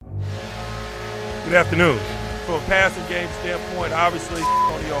Good afternoon. From a passing game standpoint, obviously,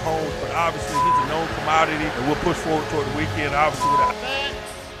 on your home, but obviously he's a known commodity, and we'll push forward toward the weekend, obviously, without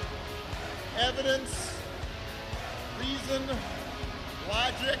facts, evidence, reason,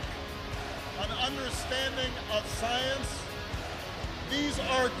 logic, an understanding of science. These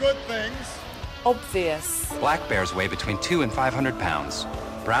are good things. Obvious. Black bears weigh between 200 and 500 pounds.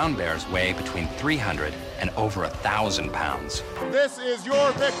 Brown bears weigh between 300 and over 1,000 pounds. This is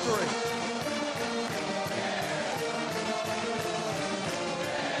your victory.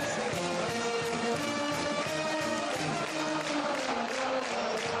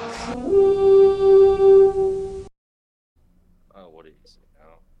 Oh, what did you say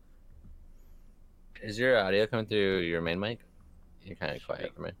now? Is your audio coming through your main mic? You're kind of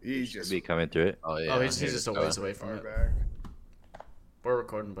quiet for me. He's just Be coming through it. Oh yeah. Oh, he's just a ways away from Far it. back. We're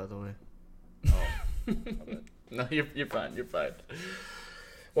recording, by the way. Oh. No, you're fine. You're fine.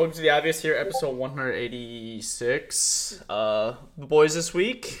 Welcome to the Obvious here, episode 186. The boys this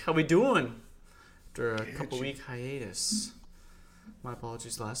week, how we doing? After a couple week hiatus. My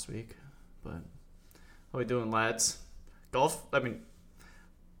apologies last week, but how we doing, lads? Golf? I mean,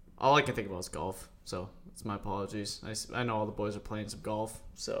 all I can think about is golf, so it's my apologies. I know all the boys are playing some golf,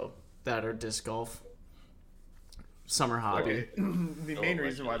 so that or disc golf. Summer hobby. The main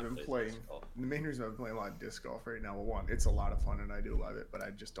reason why I've been playing a lot of disc golf right now, well, one, it's a lot of fun and I do love it, but I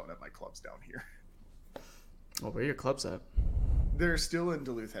just don't have my clubs down here. Oh, where are your clubs at? They're still in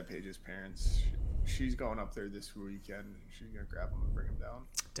Duluth at Paige's parents. She's going up there this weekend. She's gonna grab them and bring them down.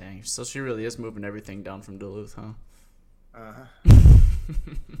 Dang, so she really is moving everything down from Duluth, huh? I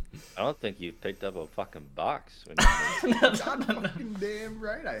don't think you picked up a fucking box. When you God fucking damn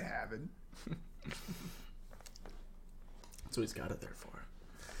right I haven't. That's what he's got it there for.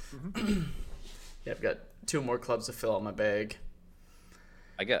 Yeah, I've got 2 more clubs to fill out my bag.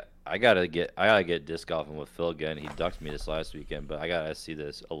 I gotta get disc golfing with Phil again. He ducked me this last weekend, but I gotta see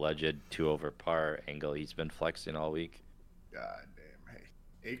this alleged 2 over par angle he's been flexing all week. God damn. Hey,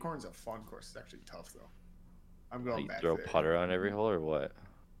 Acorn's a fun course. It's actually tough though. I'm going You back throw there. putter on every hole or what?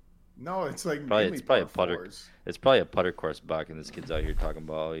 No, it's like Probably mainly it's probably a par putter. fours. It's probably a putter course buck, and this kid's out here talking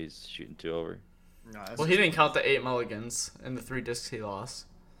about oh, he's shooting 2 over. No, that's Well, he didn't count the 8 mulligans and the 3 discs he lost.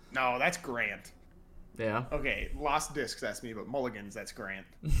 No, that's Grant. Yeah. Okay, lost discs, that's me, but mulligans, that's Grant.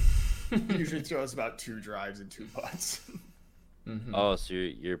 He usually throws about 2 drives and 2 putts. Mm-hmm. Oh, so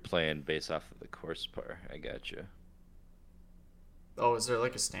you're playing based off of the course par. I got you. Oh, is there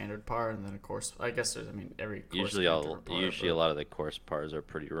like a standard par and then a course? I guess there's. I mean, every course. Usually, can have a different par, a but- lot of the course pars are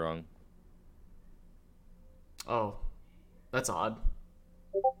pretty wrong. Oh, that's odd.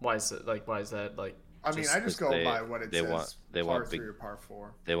 Why is it like? Why is that like? I mean, I just 'cause go by what it says. they par want 3 big- or par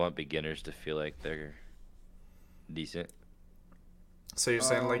 4. They want beginners to feel like they're decent. So you're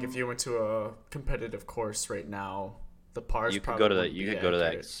saying like if you went to a competitive course right now, the pars You could probably go to that. wouldn't You be could go to that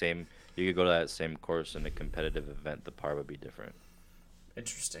accurate. same. You could go to that same course in a competitive event. The par would be different.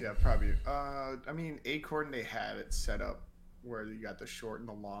 Interesting. Yeah, probably. I mean, Acorn, they have it set up where you got the short and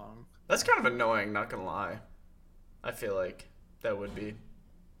the long. That's kind of annoying, not gonna lie. I feel like that would be.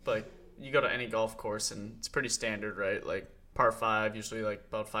 Like, you go to any golf course and it's pretty standard, right? Like, par 5, usually like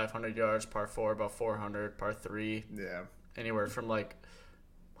about 500 yards, par 4, about 400, par 3, Yeah. anywhere from like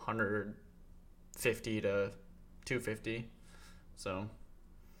 150 to 250. So,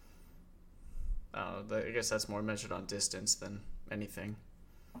 I guess that's more measured on distance than anything.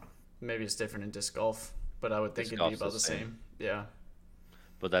 Maybe it's different in disc golf, but I would think Disc it'd be golf's about the the same. Yeah.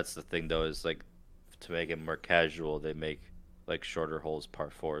 But that's the thing, though, is like to make it more casual, they make like shorter holes par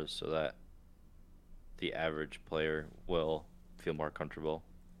 4s so that the average player will feel more comfortable.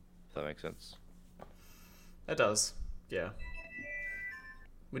 If that makes sense. It does, yeah.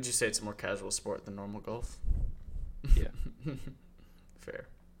 Would you say it's a more casual sport than normal golf? Yeah. Fair.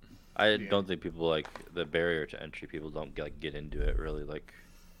 I don't think people like the barrier to entry. People don't get into it really. Like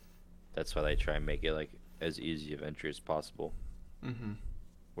that's why they try and make it like as easy of entry as possible. Mm-hmm.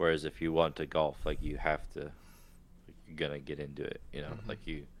 Whereas if you want to golf, like you have to, like, you're gonna get into it. You know, Mm-hmm. like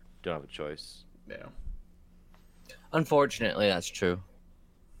you don't have a choice. Yeah. Unfortunately, that's true.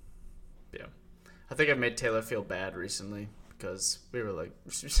 Yeah. I think I've made Taylor feel bad recently because we were like,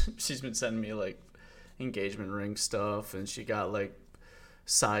 she's been sending me like engagement ring stuff and she got like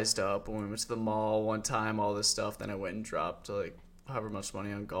sized up when we went to the mall one time, all this stuff. Then I went and dropped like however much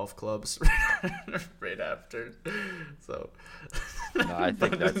money on golf clubs right after. So No, I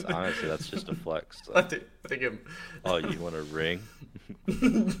think that's honestly that's just a flex. I think Oh, you want a ring?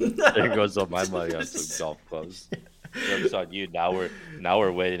 There goes all my money on some golf clubs. Jokes on you. Now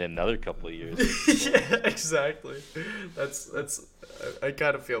we're waiting another couple of years. Yeah, exactly. That's I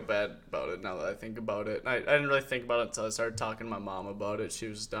kind of feel bad about it now that I think about it. I didn't really think about it until I started talking to my mom about it. She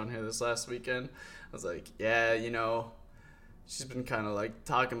was down here this last weekend. I was like, yeah, she's been kind of like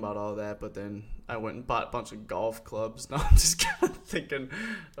talking about all that, but then I went and bought a bunch of golf clubs. Now I'm just kind of thinking,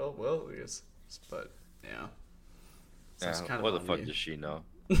 oh, well, I guess. But, yeah. Yeah, what the fuck does she know?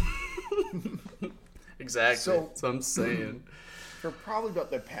 Exactly. So, that's what I'm saying. For probably about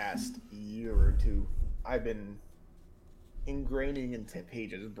the past year or two, I've been ingraining into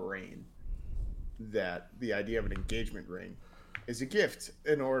Paige's brain that the idea of an engagement ring is a gift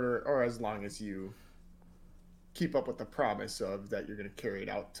in order, or as long as you keep up with the promise of that you're going to carry it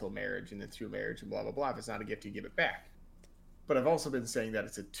out till marriage and then through marriage and blah, blah, blah. If it's not a gift, you give it back. But I've also been saying that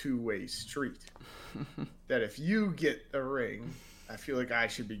it's a two-way street. That if you get a ring, I feel like I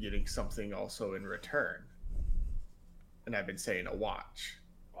should be getting something also in return. And I've been saying a watch.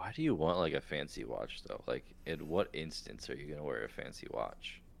 Why do you want like a fancy watch though? Like, in what instance are you gonna wear a fancy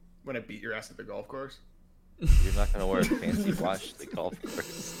watch? When I beat your ass at the golf course? You're not gonna wear a fancy watch to the golf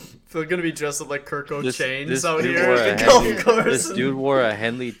course. So they're gonna be dressed up like Kirk Chains this out dude here wore at the a golf Henley- course. This dude wore a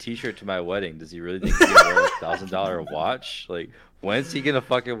Henley t-shirt to my wedding. Does he really think he's gonna wear a $1,000 watch? Like, when's he gonna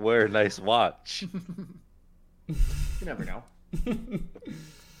fucking wear a nice watch? You never know.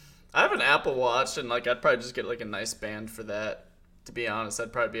 I have an Apple Watch, and like I'd probably just get like a nice band for that. To be honest,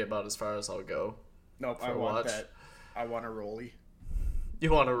 that'd probably be about as far as I'll go. Nope, For I a want watch. that. I want a Rolly.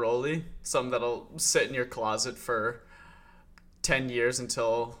 You want a Rolly? Something that'll sit in your closet for 10 years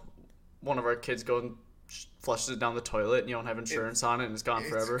until one of our kids go and flushes it down the toilet and you don't have insurance on it and it's gone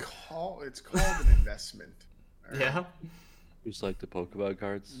forever. It's called an investment. All right? Yeah. Just like the Pokemon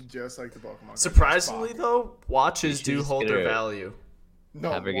cards. Just like the Pokemon cards. Surprisingly, Spock. though, watches You do should hold get their a- value. No,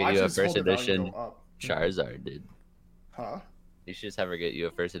 Have her get you a watches first hold their value edition go up. Charizard, dude. Huh? You should just have her get you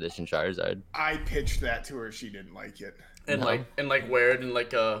a first edition Charizard. I pitched that to her. She didn't like it. And like wear it in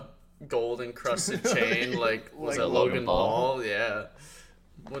like a gold encrusted chain, like was Like it Logan Logan Paul? Paul? Yeah.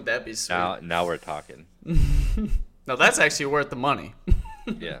 Would that be sweet? Now we're talking. No, that's actually worth the money.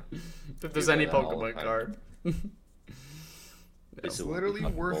 Yeah. If there's Do any that all the Pokemon time. card. It's This will be literally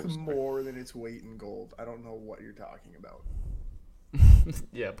fucking worth gold. more than its weight in gold. I don't know what you're talking about.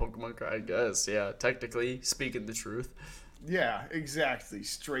 Yeah, Pokemon card, I guess. Yeah, technically speaking the truth. Yeah, exactly.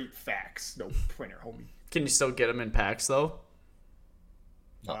 Straight facts. No printer, homie. Can you still get them in packs though?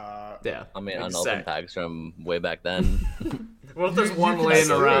 Yeah. I mean, exact- unopened packs from way back then. What if there's you one can laying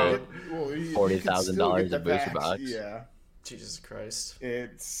still around? get- well, you can $40,000 still get the a booster packs, box. Yeah. Jesus Christ.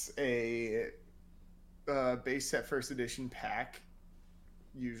 It's a base set first edition pack.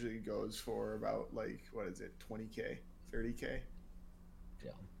 Usually goes for about like, what is it, 20K, 30K?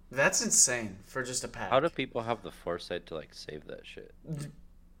 That's insane for just a pack. How do people have the foresight to like save that shit?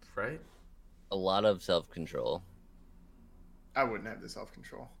 Right? A lot of self-control. I wouldn't have the self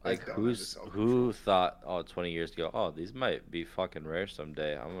control. Like, who thought 20 years ago, oh, these might be fucking rare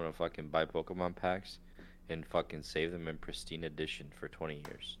someday. I'm gonna fucking buy Pokemon packs and fucking save them in pristine edition for 20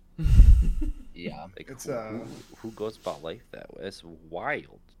 years. Yeah. Like, It's, who goes about life that way? It's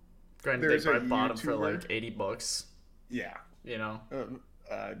wild. Granted, There's they a probably bought them for YouTuber- like $80, Yeah. you know?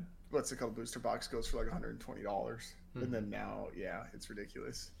 What's it called? Booster box goes for like $120. And then now, yeah, it's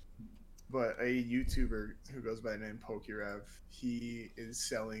ridiculous. But a YouTuber who goes by the name Pokerev, he is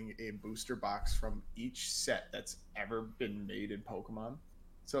selling a booster box from each set that's ever been made in Pokemon.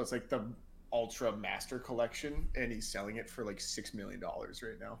 So it's like the Ultra Master Collection, and he's selling it for like $6 million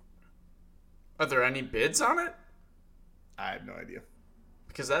right now. Are there any bids on it? I have no idea.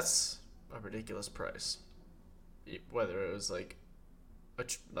 Because that's a ridiculous price. Whether it was like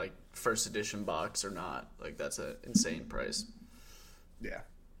like first edition box or not, like that's an insane price. Yeah.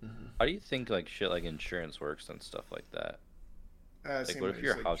 How do you think like shit like insurance works and stuff like that? Same what if way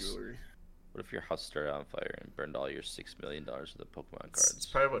your as, house- jewelry. What if your house started on fire and burned all your $6 million of the Pokemon It's cards?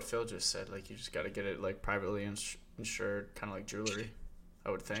 probably what Phil just said. Like you just got to get it like privately insured, kind of like jewelry. I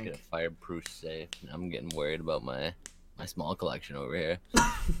would Get a think. fireproof safe. I'm getting worried about my small collection over here.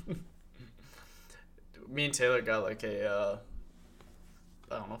 Me and Taylor got like a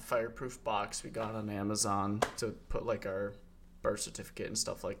I don't know, fireproof box we got on Amazon to put like our birth certificate and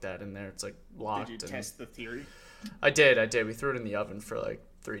stuff like that in there. It's like locked. Did you and test the theory? I did. We threw it in the oven for like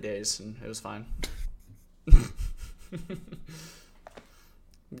 3 days and it was fine.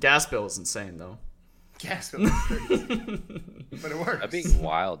 Gas bill is insane though. Gas bill is crazy. But it works. That'd be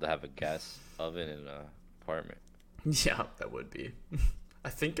wild to have a gas oven in an apartment. Yeah, that would be. I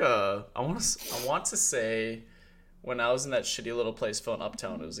think I want to say when I was in that shitty little place filling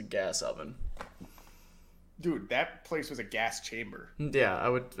Uptown, it was a gas oven. Dude, that place was a gas chamber.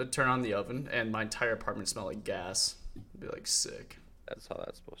 Yeah, I'd turn on the oven and my entire apartment smelled like gas. It'd be like sick. That's how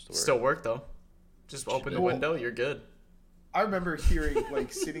that's supposed to work. Still work though. Just open the window, you're good. I remember hearing,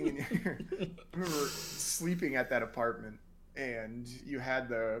 like, sitting in here. I remember sleeping at that apartment, and you had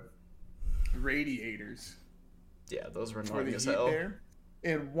the radiators Yeah, those were for annoying the as heat hell. there,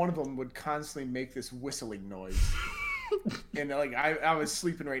 and one of them would constantly make this whistling noise. And like I was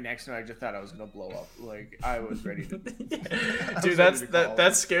sleeping right next to it, I just thought I was gonna blow up. Like I was ready to. Dude,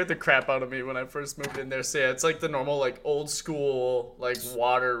 that scared the crap out of me when I first moved in there. So yeah, it's like the normal like old school like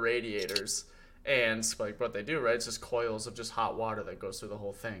water radiators, and like what they do, right? It's just coils of just hot water that goes through the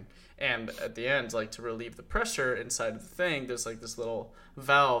whole thing. And at the end, like to relieve the pressure inside of the thing, there's like this little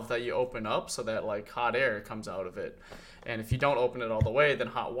valve that you open up so that like hot air comes out of it. And if you don't open it all the way, then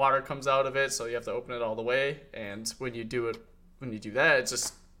hot water comes out of it. So you have to open it all the way. And when you do that, it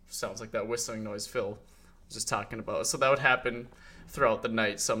just sounds like that whistling noise Phil was just talking about. So that would happen throughout the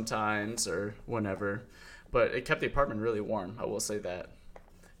night sometimes or whenever. But it kept the apartment really warm. I will say that.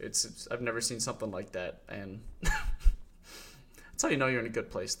 I've never seen something like that. And that's how you know you're in a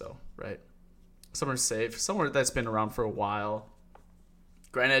good place, though, right? Somewhere safe, somewhere that's been around for a while.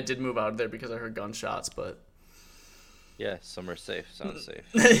 Granted, I did move out of there because I heard gunshots, but Yeah, somewhere safe. Sounds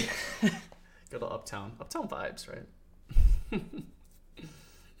safe. go to Uptown. Uptown vibes, right?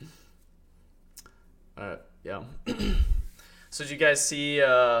 Yeah. So did you guys see,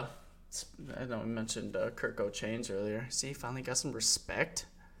 I know we mentioned Kirk O'Chains earlier. See, he finally got some respect.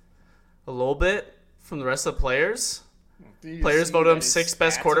 A little bit from the rest of the players. Players voted him sixth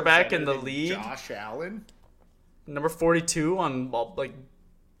best quarterback in the league. Josh Allen, Number 42 on like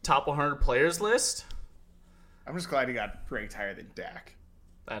top 100 players list. I'm just glad he got ranked higher than Dak.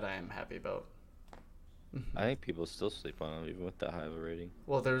 That I am happy about. I think people still sleep on him even with that high of a rating.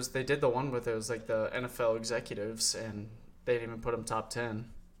 Well, they did the one with it was like the NFL executives, and they didn't even put him top 10.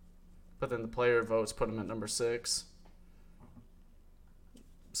 But then the player votes put him at number 6.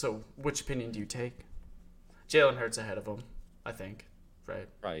 So, which opinion do you take? Jalen Hurts ahead of him, I think, right?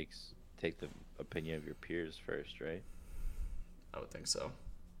 Probably take the opinion of your peers first, right? I would think so.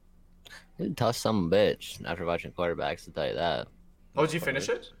 He's a tough son of a bitch after watching quarterbacks, to tell you that. Oh, did you finish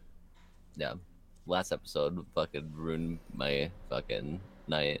it? Yeah. Last episode fucking ruined my fucking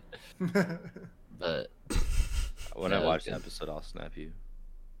night. But When Yeah, I watch good. the episode, I'll snap you.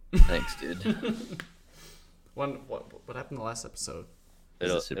 thanks, dude. What happened in the last episode?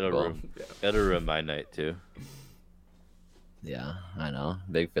 It's a Super Bowl. It'll ruin my night too. Yeah, I know.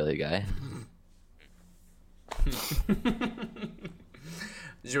 Big Philly guy.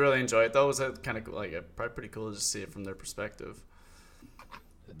 Did you really enjoy it though? Was it kind of like probably pretty cool to just see it from their perspective?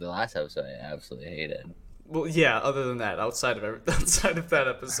 The last episode I absolutely hated. Well, yeah. Other than that, outside of that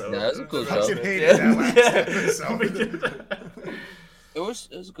episode, Yeah, that was a cool I show. fucking hated that last episode. It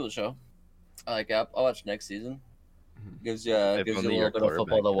was a cool show. I like it. I'll watch next season. Gives you If gives you a only little your bit of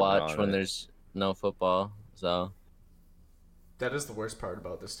football to quarterback watch can when run it. there's no football. So that is the worst part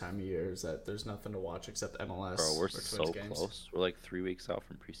about this time of year is that there's nothing to watch except MLS. Bro, we're or so Twins games. close. We're like 3 weeks out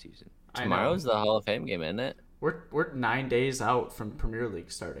from preseason. I know. tomorrow's the Hall of Fame game, isn't it? We're 9 days out from Premier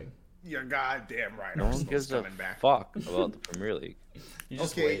League starting. You're goddamn right. No one Arsenal's gives a coming back. fuck about the Premier League. You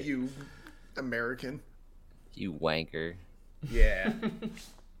just Okay, wait. you American. You wanker. Yeah.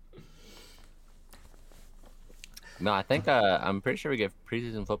 No, I think I'm pretty sure we get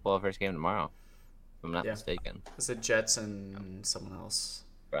preseason football first game tomorrow. If I'm not Yeah. mistaken. Is it Jets and someone else?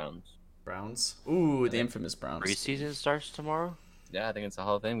 Browns. Browns? Ooh, the infamous Browns. Preseason starts tomorrow? Yeah, I think it's a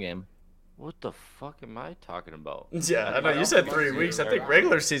Hall of Fame game. What the fuck am I talking about? Yeah, I know. You said 3 weeks. I think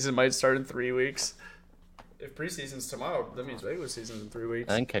regular season might start in 3 weeks. If preseason's tomorrow, that means regular season's in 3 weeks.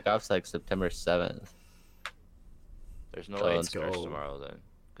 I think kickoff's like September 7th. There's no So way it let's starts go. tomorrow then,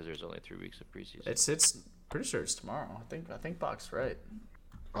 because there's only 3 weeks of preseason. It's pretty sure it's tomorrow. I think Bach's right.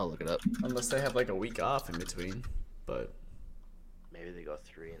 I'll look it up. Unless they have like a week off in between, but Maybe they go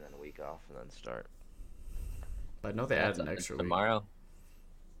 3 and then a week off and then start. I know they added an extra week. tomorrow.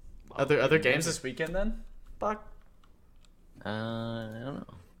 Other games this weekend then, Bach? I don't know.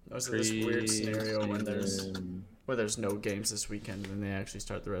 Or is it this weird scenario when there's no games this weekend and they actually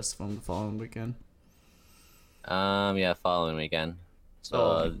start the rest of them the following weekend? Yeah, following weekend.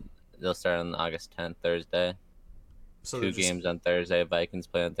 So they'll start on August 10th, Thursday. So Two they're just- games on Thursday. Vikings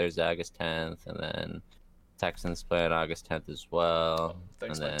play on Thursday, August 10th, and then Texans play on August 10th as well.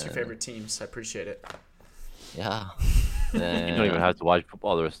 Thanks, and my two then- favorite teams. I appreciate it. Yeah. You don't even have to watch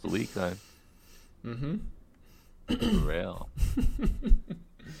football the rest of the week then. Mm-hmm. Real.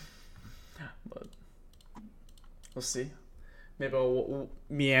 But we'll see. Maybe I'll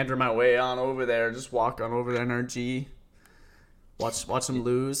meander my way on over there. Just walk on over to NRG. Watch them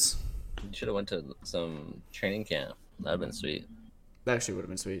lose. You should have went to some training camp. That'd been sweet. That actually would have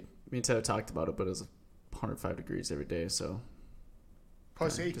been sweet. Me and Taylor talked about it, but it was 105 degrees every day, so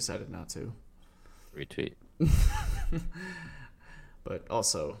Pussy. decided not to. Retweet. But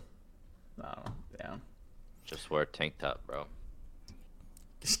also, I don't know. Yeah. Just wear a tank top, bro.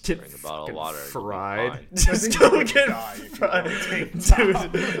 Just get Bring a bottle of fucking water, you'll be fried. fine. Just you're go gonna get die if you fried. wear a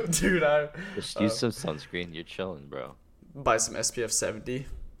tank Dude, Just use some sunscreen. You're chilling, bro. buy some SPF 70.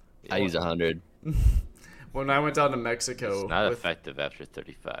 I use 100. When I went down to Mexico, It's not with- effective after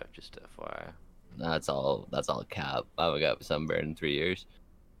 35, just FYI. That's all cap. I haven't got sunburn in 3 years.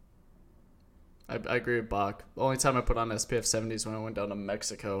 I agree with Bach. The only time I put on SPF 70 is when I went down to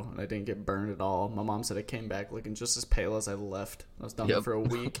Mexico and I didn't get burned at all. My mom said I came back looking just as pale as I left. I was down there Yep. for a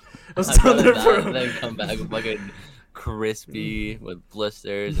week. I was I'd down rather there for that than come back fucking crispy with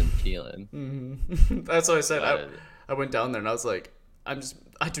blisters and peeling. That's what I said. Got it. I went down there and I was like, I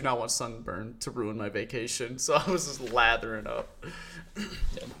do not want sunburn to ruin my vacation. So I was just lathering up.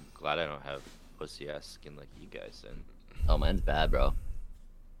 Glad I don't have pussy ass skin like you guys then. Oh, mine's bad, bro.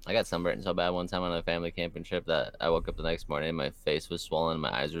 I got sunburned so bad one time on a family camping trip that I woke up the next morning, my face was swollen,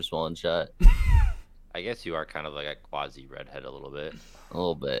 my eyes were swollen shut. I guess you are kind of like a quasi redhead a little bit. A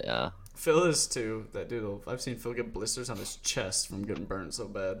little bit, yeah. Phil is too. That dude, I've seen Phil get blisters on his chest from getting burned so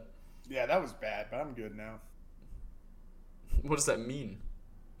bad. Yeah, that was bad, but I'm good now. What does that mean?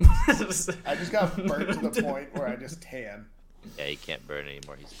 I just got burnt to the point where I just tan. Yeah, he can't burn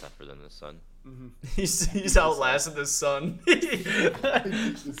anymore. He's tougher than the sun. He's outlasted the sun.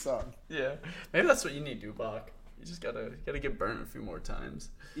 The sun. Yeah, maybe that's what you need, Dubak. You just gotta get burnt a few more times.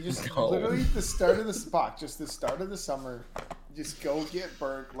 You just No. literally the start of the spot, just the start of the summer. Just go get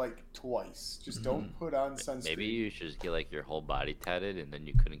burnt like twice. Just don't put on sunscreen. Maybe you should just get like your whole body tatted and then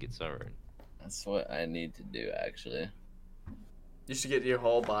you couldn't get sunburned. That's what I need to do, actually. You should get your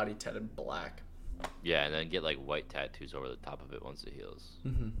whole body tatted black. Yeah, and then get like white tattoos over the top of it once it heals.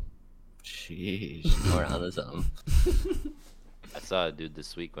 Sheesh. We're onto something. I saw a dude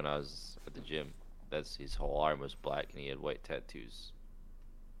this week when I was at the gym. That's his whole arm was black and he had white tattoos.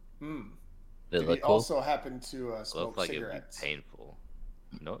 They Did look he cool. also happen to smoke Looked like cigarettes? it would be painful.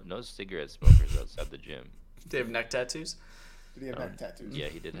 No cigarette smokers outside the gym. Do you have neck tattoos? Did he have neck tattoos? Yeah,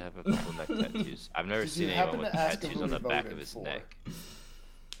 he did have a couple neck tattoos. I've never Did seen you anyone happen with to ask him tattoos who on he the back voted of his for? neck.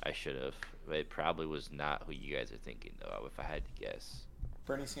 I should have. But it probably was not who you guys are thinking, though, if I had to guess.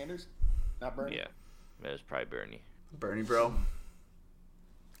 Bernie Sanders? Not Bernie? Yeah, it was probably Bernie. Bernie, bro.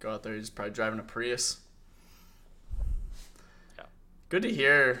 Go out there. He's probably driving a Prius. Yeah. Good to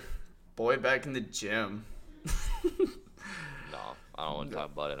hear. Boy, back in the gym. No, I don't want to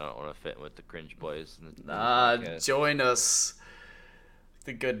talk about it. I don't want to fit in with the cringe boys. Join us.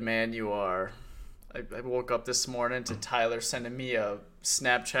 The good man you are. I woke up this morning to Tyler sending me a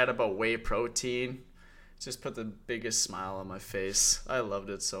Snapchat about whey protein. Just put the biggest smile on my face. I loved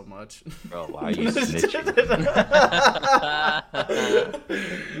it so much. Bro, why are you snitching?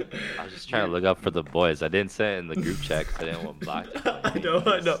 I was just trying to look up for the boys. I didn't say it in the group chat because I didn't want blocked. I know.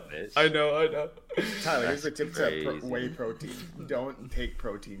 Tyler, here's the tip to crazy. whey protein. Don't take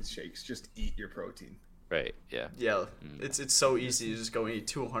protein shakes. Just eat your protein. Right, yeah. Yeah, it's so easy. You just go and eat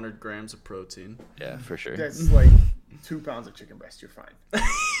 200 grams of protein. Yeah, for sure. That's like 2 pounds of chicken breast. You're fine.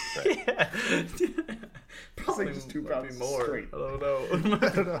 Probably just 2 might be pounds more. straight. I don't know. I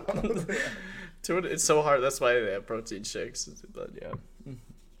don't know. It's so hard. That's why they have protein shakes. But yeah.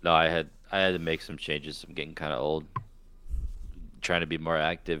 No, I had to make some changes. I'm getting kind of old. Trying to be more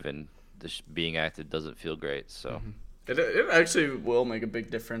active, and just being active doesn't feel great. So It actually will make a big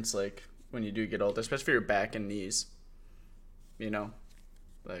difference, like when you do get older, especially for your back and knees. You know,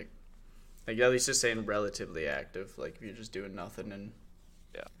 like at least just saying relatively active. Like if you're just doing nothing and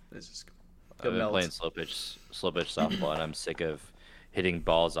yeah, it's just I've been playing slow pitch softball, and I'm sick of hitting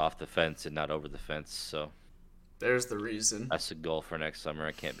balls off the fence and not over the fence. So there's the reason. that's the goal for next summer.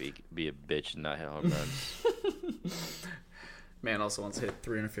 I can't be a bitch and not hit home runs. Man also wants to hit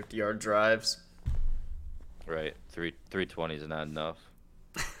 350-yard drives. Right, 320 is not enough.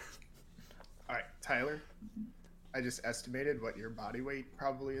 All right, Tyler. I just estimated what your body weight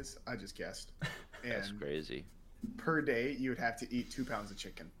probably is. I just guessed. That's And crazy. per day, you would have to eat 2 pounds of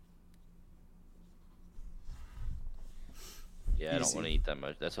chicken. Yeah, I don't Easy. want to eat that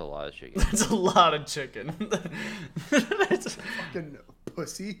much. That's a lot of chicken. That's a lot of chicken. Fucking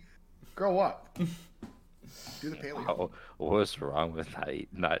pussy. Grow up. Do the paleo. Oh, what's wrong with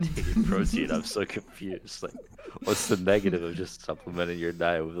not taking protein? I'm so confused. Like, what's the negative of just supplementing your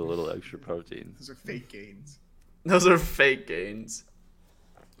diet with a little extra protein? Those are fake gains. Those are fake gains.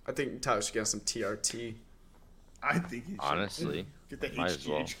 I think Tyler should get some TRT. I think you should. Honestly, Get the might as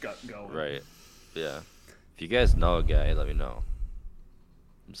well. HGH gut going. Right. Yeah. If you guys know a guy, let me know.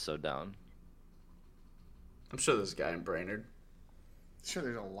 I'm so down. I'm sure there's a guy in Brainerd. Sure,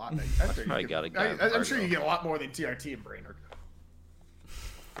 there's a lot. Probably got a guy in I'm sure Fargo. you get a lot more than TRT in Brainerd.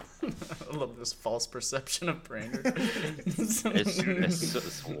 I love this false perception of Brainerd.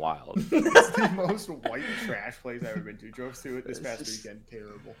 It's wild. It's the most white trash place I've ever been to. Drove through it this past weekend.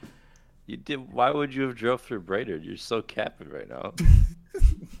 Terrible. You did. Why would you have drove through Brainerd? You're so capping right now.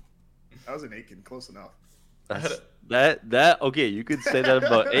 I was in Aiken, close enough. That okay? You could say that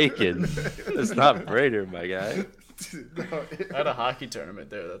about Aiken. It's not Brainerd, my guy. No, I had a hockey tournament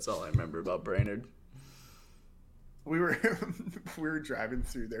there. That's all I remember about Brainerd. we were driving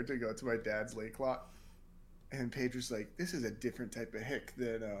through there to go to my dad's lake lot, and Paige was like, "This is a different type of hick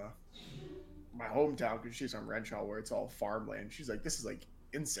than my hometown," because she's from Renshaw where it's all farmland. She's like, "This is like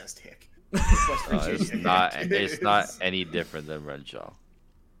incest hick." West Virginia It's hick. not. It It's not is. any different than Renshaw.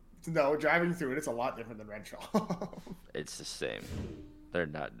 No, driving through it, it's a lot different than Renshaw. It's the same. They're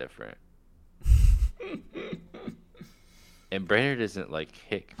not different. And Brainerd isn't like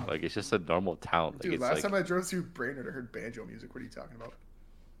hick. Like it's just a normal town. Like Dude, it's last like time I drove through Brainerd, I heard banjo music. What are you talking about?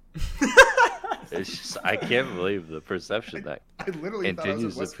 it's just I can't believe the perception that I literally thought I was in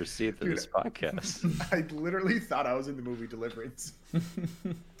continues to West. proceed through Dude, this podcast. I literally thought I was in the movie Deliverance.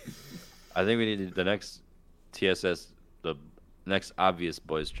 I think we need to, the next TSS, the next obvious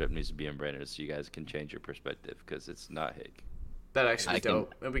boys trip needs to be in Brainerd, so you guys can change your perspective because it's not hick. That actually I be can-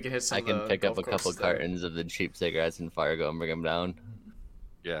 dope. And we can hit some I can of the pick up golf a couple courses there. cartons of the cheap cigarettes in Fargo and bring them down.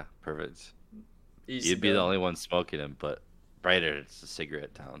 Yeah, perfect. Easy You'd be the dub. only one smoking them, but Brainerd, it's a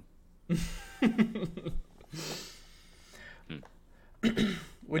cigarette town. Would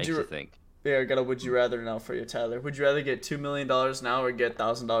Makes you you think. Yeah, I got a would you rather now for you, Tyler. Would you rather get $2 million now or get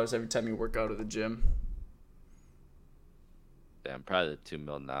 $1,000 every time you work out at the gym? Damn, probably the 2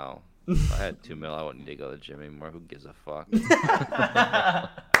 mil now. If I had 2 mil, I wouldn't need to go to the gym anymore. Who gives a fuck?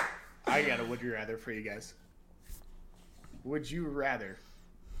 I got a would you rather for you guys. Would you rather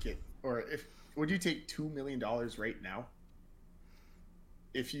would you take $2 million right now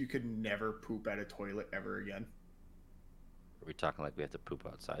if you could never poop at a toilet ever again? Are we talking like we have to poop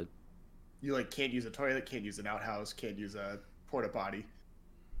outside? You like can't use a toilet, can't use an outhouse, can't use a porta potty.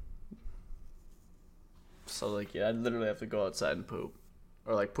 So, like, yeah, I'd literally have to go outside and poop.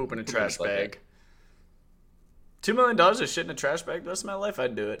 Or, like, poop in a Poop in a trash bucket. bag. $2 million of shit in a trash bag the rest of my life,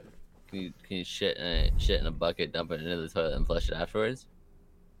 I'd do it. Can you shit in a bucket, dump it into the toilet, and flush it afterwards?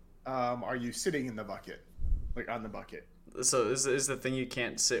 Are you sitting in the bucket? Like on the bucket? So, is the thing you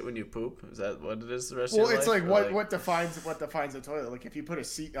can't sit when you poop? Is that what it is the rest Well, of your it's life? like Or, what defines a toilet? Like if you put a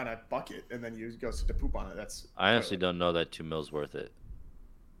seat on a bucket and then you go sit to poop on it, that's I honestly toilet. don't know that 2 mil's worth it.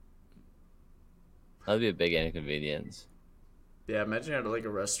 That'd be a big inconvenience. Yeah, imagine you're at, like, a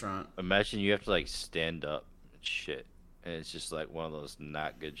restaurant. Imagine you have to like stand up and shit, and it's just like one of those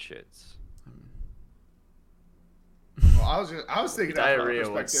not good shits. Well, I was thinking about Diarrhea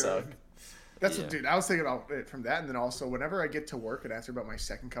would perspective. suck. That's Yeah. what, dude. I was thinking about it from that, and then also whenever I get to work and after about my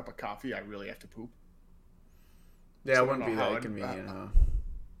second cup of coffee, I really have to poop. Yeah, So I it don't wouldn't be know how that I'd- convenient, huh?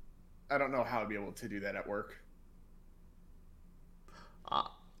 I don't know how I'd be able to do that at work.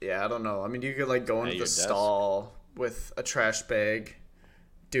 Yeah, I don't know. I mean, you could, like, go At into your the desk? stall with a trash bag,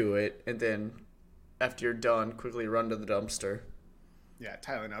 do it, and then after you're done, quickly run to the dumpster. Yeah,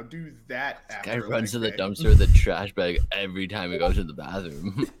 Tyler, now do that after. Guy a runs to leg the day. dumpster with a trash bag every time he goes to the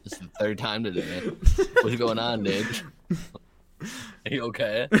bathroom. It's the third time today. What's going on, dude? Are you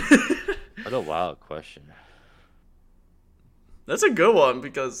okay? What a wild question. That's a good one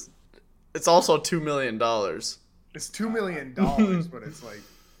because it's also $2 million. It's $2 million, but it's like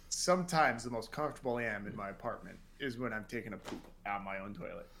sometimes the most comfortable I am in my apartment is when I'm taking a poop on my own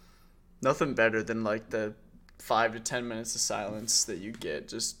toilet. Nothing better than, like, the 5 to 10 minutes of silence that you get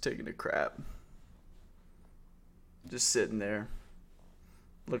just taking a crap. Just sitting there,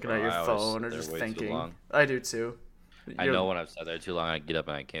 looking Bro, at your I always phone or sit there just way too thinking. long. I do too. I You're- know when I've sat there too long, I get up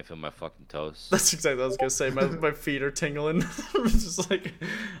and I can't feel my fucking toes. That's exactly what I was gonna say. My feet are tingling. It's just like.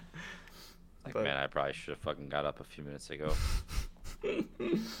 Like, but- man, I probably should have fucking got up a few minutes ago. You're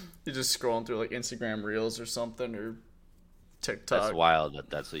just scrolling through, like, Instagram Reels or something, or TikTok, That's wild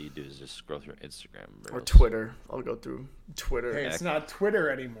that that's what you do is just scroll through Instagram or reels. Twitter. I'll go through Twitter. Hey, it's not Twitter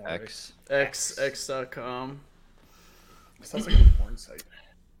anymore. X. X.com. It sounds like a porn site.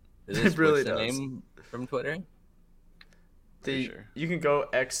 Did It they switch really the does. name from Twitter? Sure. You can go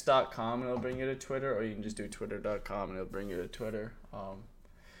X.com and it'll bring you to Twitter, or you can just do Twitter.com and it'll bring you to Twitter. We'll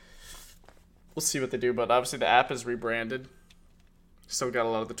see what they do, but obviously the app is rebranded. Still got a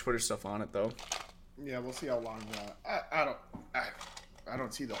lot of the Twitter stuff on it though. Yeah, we'll see how long. I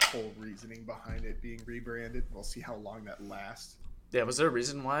don't see the whole reasoning behind it being rebranded. We'll see how long that lasts. Yeah, was there a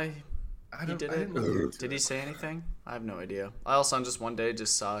reason why I he did didn't it? look into Did he it. say anything? I have no idea. I also on just one day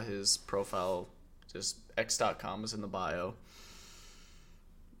just saw his profile, just x.com was in the bio.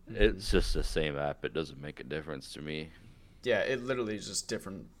 It's just the same app. It doesn't make a difference to me. Yeah, it literally is just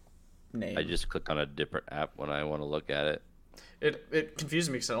different name. I just click on a different app when I want to look at it. It confused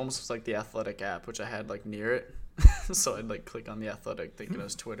me because it almost was like the Athletic app, which I had like near it. So I'd like click on the Athletic thinking it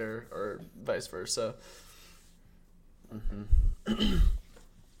was Twitter or vice versa.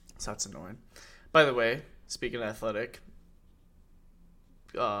 So that's annoying. By the way, speaking of Athletic,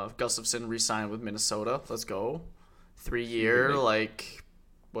 Gustafson re-signed with Minnesota. Let's go. 3-year, like,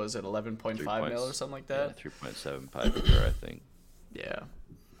 was it 11.5 mil or something like that? Yeah, 3.75 per, I think. Yeah.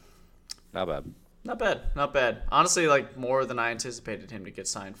 Not bad. Not bad. Not bad. Honestly, like, more than I anticipated him to get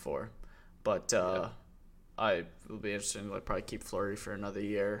signed for. But I will be interested in like probably keep Fleury for another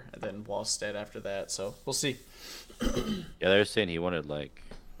year and then Wallstead after that. So we'll see. Yeah, they were saying he wanted like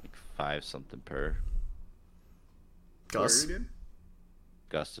 5 something per. Gus. Where he did?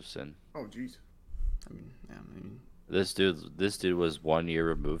 Gustafson. Oh, jeez. I mean, This dude was 1 year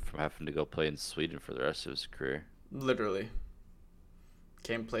removed from having to go play in Sweden for the rest of his career. literally.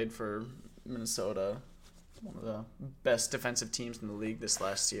 Played for Minnesota, one of the best defensive teams in the league this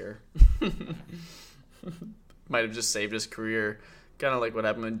last year. Might have just saved his career, kind of like what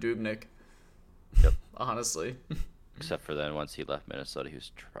happened with Dubnyk. Yep. Honestly. Except for then once he left Minnesota, he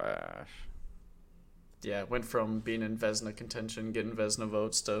was trash. Yeah, went from being in Vezina contention, getting Vezina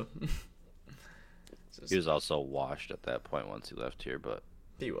votes to. He was also washed at that point once he left here, but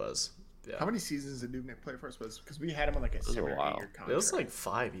He was. Yeah. How many seasons did Dubnyk play for us? Because we had him on like a was a 7 or 8 while. year contract. It was like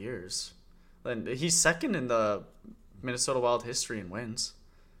 5 years. And he's second in the Minnesota Wild history in wins,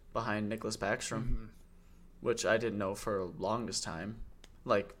 behind Nicholas Backstrom, which I didn't know for the longest time.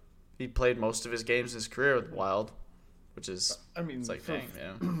 Like, he played most of his games in his career with Wild, which is, I mean, it's like, for- dang,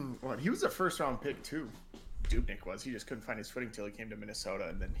 man. Well, he was a first round pick too. Dubnyk was. He just couldn't find his footing till he came to Minnesota,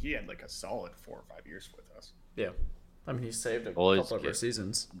 and then he had like a solid 4 or 5 years with us. Yeah. I mean, he saved a Goalies couple of our get-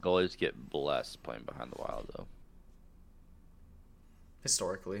 seasons, goalies get blessed playing behind the Wild, though.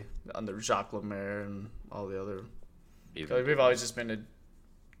 historically, under Jacques Lemaire and all the other. Even We've always just been a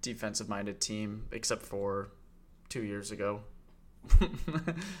defensive-minded team, except for 2 years ago.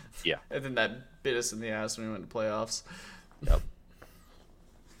 Yeah. And then that bit us in the ass when we went to playoffs. Yep.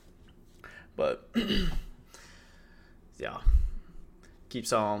 But yeah,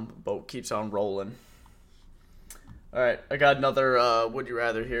 boat keeps on rolling. All right, I got another would you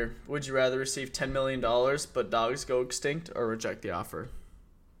rather here. Would you rather receive $10 million but dogs go extinct, or reject the offer?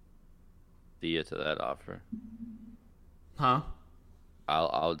 See you to that offer. Huh?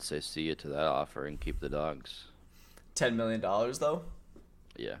 I would say see you to that offer and keep the dogs. $10 million though?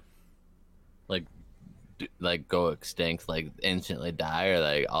 Yeah. Like go extinct, like instantly die, or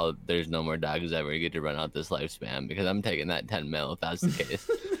like there's no more dogs ever get to run out this lifespan? Because I'm taking that 10 mil if that's the case.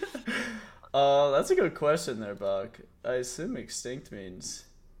 That's a good question there, Buck. I assume extinct means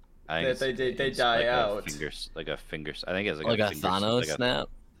I that think they it's die like out. I think it's like Like a Thanos snap.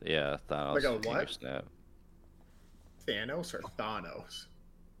 Yeah, Thanos. Like a finger what? snap. Thanos or Thanos?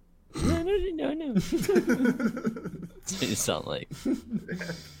 No. You sound like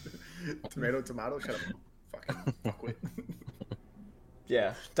Tomato, shut up. Fucking fuckwit.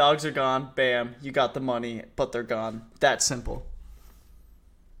 Yeah, dogs are gone. Bam, you got the money, but they're gone. That simple.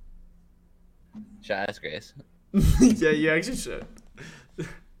 should I ask Grace? Yeah, you actually should.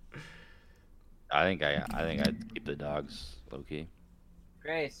 I think I'd keep the dogs, low-key.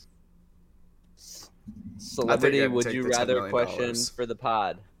 Grace. I Celebrity think I'd would take you the $10 rather million. question for the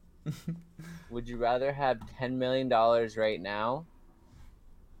pod. Would you rather have $10 million right now?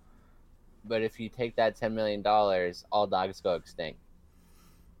 But if you take that $10 million, all dogs go extinct.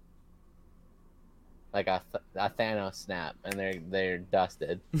 Like a Thanos snap, and they're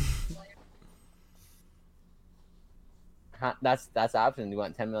dusted. That's the option. You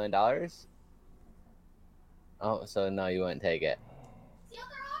want $10 million? Oh, so no, you wouldn't take it.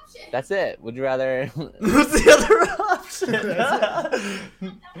 That's it. Would you rather? What's the other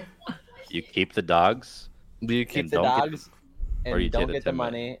option? You keep the dogs. Do you keep And the don't get- dogs or and you don't take the get the 10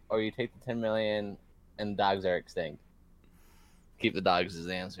 million? money, or you take the 10 million and dogs are extinct? Keep the dogs is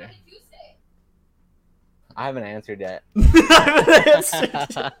the answer. I haven't answered yet. 10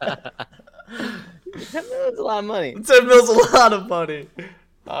 million's a lot of money. 10 million's a lot of money.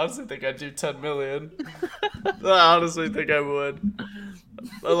 I honestly think I'd do 10 million. I honestly think I would.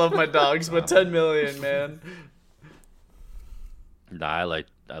 I love my dogs, but 10 million, man. Nah, I like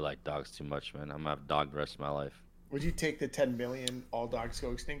dogs too much, man. I'm gonna have a dog the rest of my life. Would you take the 10 million all dogs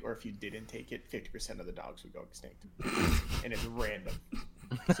go extinct, or if you didn't take it, 50% of the dogs would go extinct, and it's random,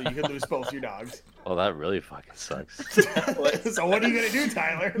 so you could lose both your dogs. Well, that really fucking sucks. So what are you gonna do,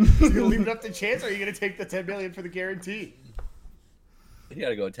 Tyler? You gonna leave it up to chance, or are you gonna take the 10 million for the guarantee? You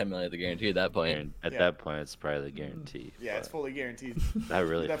gotta go with 10 million at the guarantee at that point. At that point, it's probably the guarantee. Yeah, it's fully guaranteed. That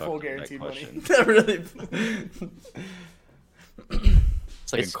really that fucked full up guaranteed that money. question. That really.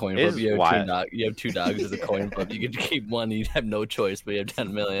 It's like a coin flip. You have two dogs as a coin flip. You get to keep one. You have no choice, but you have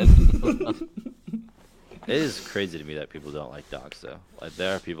 10 million. It is crazy to me that people don't like dogs, though. Like,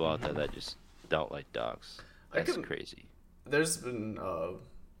 there are people out there that just don't like dogs. That's crazy. There's been,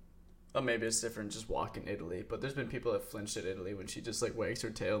 maybe it's different just walking Italy, but there's been people that flinched at Italy when she just like wags her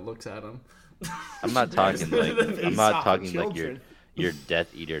tail and looks at them. I'm not talking like your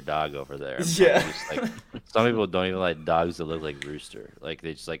Death Eater dog over there. I'm Yeah. just, like, some people don't even like dogs that look like Rooster. Like,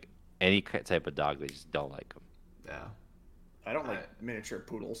 they just like any type of dog. They just don't like them. Yeah. I don't like miniature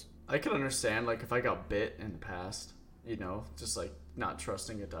poodles. I could understand, like, if I got bit in the past, you know, just like not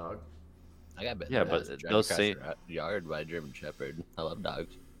trusting a dog. I got bit. Yeah, but those same yard by a German Shepherd. I love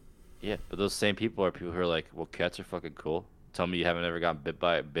dogs. Yeah, but those same people are people who are like, well, cats are fucking cool. Tell me you haven't ever gotten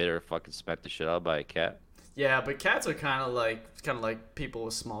bit or fucking smacked the shit out by a cat. Yeah, but cats are kind of like people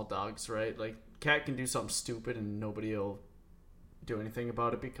with small dogs, right? Like, cat can do something stupid and nobody will do anything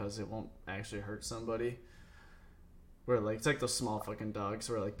about it because it won't actually hurt somebody. Where, like, it's like those small fucking dogs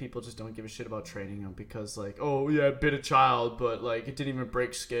where, like, people just don't give a shit about training them because, like, oh, yeah, it bit a child, but, like, it didn't even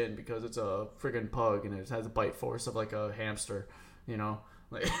break skin because it's a friggin' pug and it has a bite force of, like, a hamster, you know?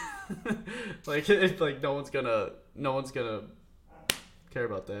 Like, like no one's gonna care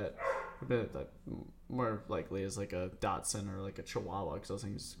about that. That more likely is like a Dachshund or like a Chihuahua, because those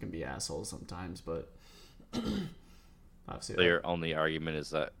things can be assholes sometimes. But obviously, So your only argument is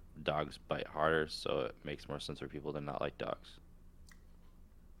that dogs bite harder, so it makes more sense for people to not like dogs.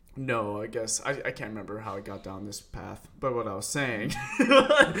 No, I guess I can't remember how I got down this path, but what I was saying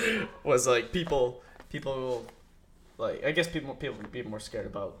was like people like, I guess people would be more scared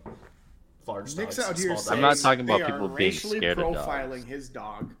about large Nick's dogs. out here Small I'm dogs. not talking about they people are being racially scared of profiling dogs. his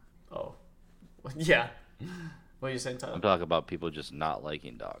dog. Oh, yeah. What are you saying, Tyler? I'm talking about people just not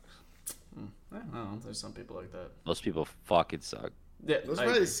liking dogs. I don't know. There's some people like that. Those people fucking suck. Yeah, Those I are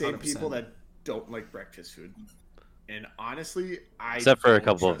probably agree, the same 100%. people that don't like breakfast food. And honestly, Except for a don't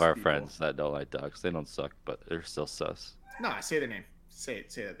couple of trust our people. friends that don't like dogs. They don't suck, but they're still sus. Nah, say their name. Say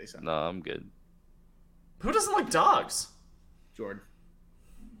it. Say that they suck. No, I'm good. Who doesn't like dogs? Jordan.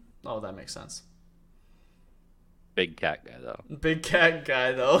 Oh, that makes sense. Big cat guy, though. Big cat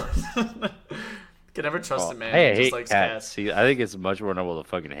guy, though. Can never trust a man Hey, I who just hate likes cats. cats. See, I think it's much more normal to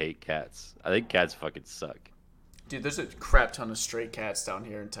fucking hate cats. I think cats fucking suck. Dude, there's a crap ton of stray cats down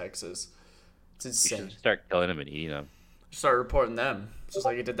here in Texas. It's You insane. should start killing them and eating them. Start reporting them, just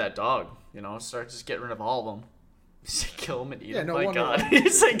like you did that dog. You know, start just getting rid of all of them. Just kill them and eat them. no My wonder God, why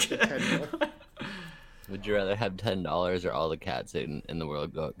he's like, the 10 mil. Would you rather have $10 or all the cats in the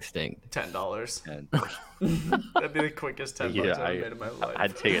world go extinct? $10. And That'd be the quickest $10 yeah, I've made in my life.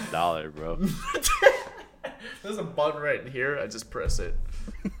 I'd take $1, bro. There's a button right in here. I just press it.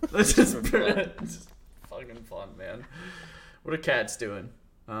 That's just fucking fun, man. What are cats doing?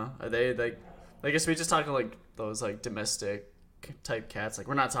 Are they like? I guess we just talking like those like domestic type cats. Like,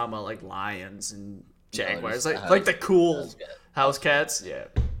 we're not talking about like lions and jaguars. just Like the cool house cat. house cats. Yeah,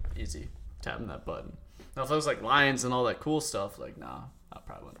 easy. Tapping that button. Now if it was like lions and all that cool stuff, like nah, I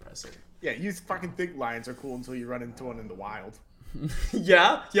probably wouldn't press it. Yeah, you fucking think lions are cool until you run into one in the wild.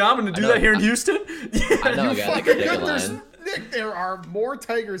 Yeah, I'm gonna do know- that here in Houston. I know a guy that can take a lion. Nick, there are more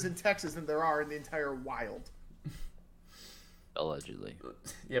tigers in Texas than there are in the entire wild. Allegedly.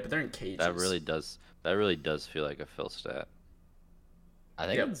 Yeah, but they're in cages. That really does feel like a Phil stat. I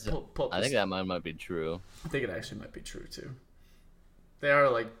think Yeah, it's, pull up I think this- that might be true. I think it actually might be true too. They are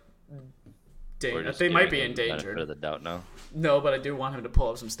like, We're just they might be giving him the benefit endangered. of the doubt now. No, but I do want him to pull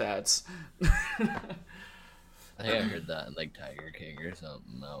up some stats. I think I heard that in like Tiger King or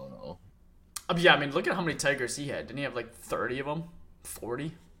something. I don't know. Yeah, I mean, look at how many tigers he had. Didn't he have like 30 of them?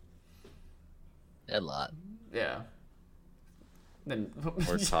 40? A lot. Yeah. Then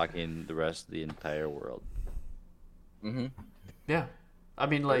We're talking the rest of the entire world. Mm-hmm. yeah. I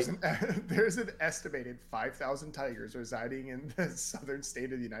mean, like, There's an estimated 5,000 tigers residing in the southern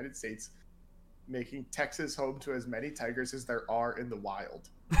state of the United States, making Texas home to as many tigers as there are in the wild.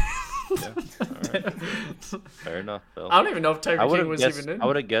 Yeah. All right. Fair enough, Phil. I don't even know if Tiger I would King have was guessed. even in I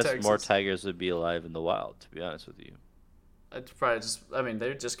would have guessed Texas. more tigers would be alive in the wild. To be honest with you, It's probably just, I mean,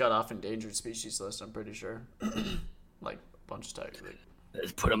 they just got off endangered species list, I'm pretty sure. Like, a bunch of tigers. Like,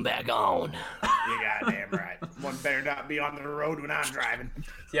 Let's put them back on. You goddamn right. One better not be on the road when I'm driving.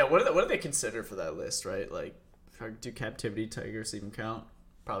 Yeah, what do they consider for that list, right? Like, do captivity tigers even count?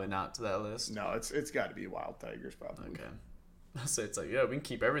 Probably not to that list. No, it's got to be wild tigers, probably. Okay. I'll say it's like, yeah, we can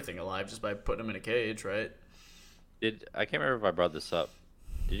keep everything alive just by putting them in a cage, right? I can't remember if I brought this up.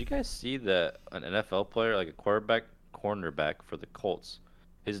 Did you guys see that an NFL player, like a cornerback for the Colts,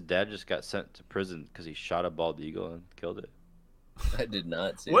 his dad just got sent to prison because he shot a bald eagle and killed it? I did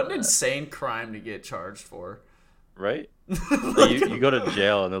not see What that. an insane crime to get charged for. Right? Like, you go to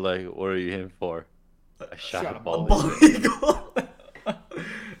jail and they're like, "What are you in for?" I shot a bald Bald eagle. eagle.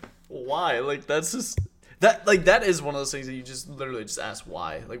 Why? Like, that's just that is one of those things that you just literally just ask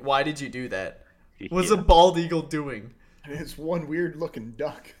why. Like, why did you do that? What's a bald eagle doing? And it's one weird looking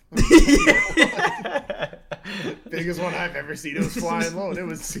duck. Biggest one I've ever seen. It was flying low. It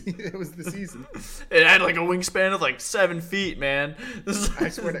was the season. It had like a wingspan of like 7 feet, man. I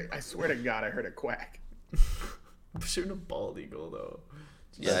swear to God, I heard a quack. Shooting a bald eagle though.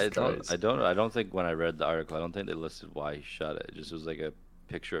 Yeah, Jesus I don't think when I read the article, I don't think they listed why he shot it. It just was like a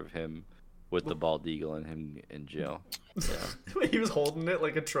picture of him with the bald eagle and him in jail. Yeah, He was holding it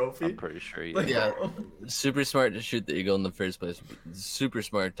like a trophy. I'm pretty sure he Like, did. Yeah, super smart to shoot the eagle in the first place. Super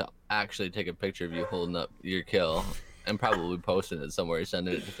smart to actually take a picture of you holding up your kill and probably posting it somewhere,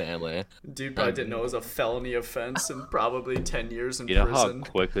 sending it to family. Dude probably didn't know it was a felony offense and probably 10 years in You know prison.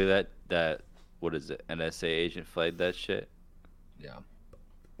 how quickly that what is it, NSA agent flagged that shit? Yeah.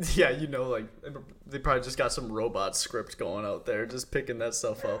 Yeah, you know, like they probably just got some robot script going out there, just picking that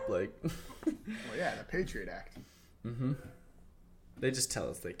stuff up. Like, Well, yeah, the Patriot Act. they just tell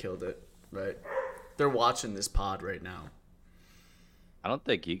us they killed it, right? They're watching this pod right now. I don't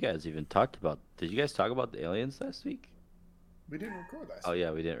think you guys even talked about. Did you guys talk about the aliens last week? We didn't record that. Oh yeah,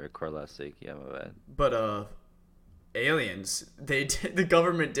 we didn't record last week. Yeah, my bad. But aliens, the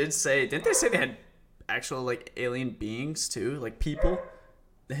government did say, didn't they say they had actual like alien beings too, like people?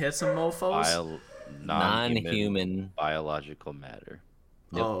 They had some mofos. Non-human biological matter.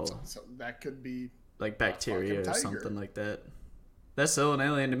 Yep. Oh, So that could be like bacteria or tiger. something like that. That's still an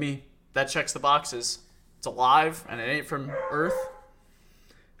alien to me. That checks the boxes. It's alive and it ain't from Earth.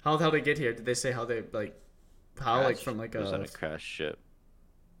 How the hell did they get here? Did they say how they like? How like from like It was on a? a crash ship.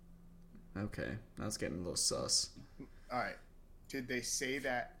 Okay, that's getting a little sus. all right. Did they say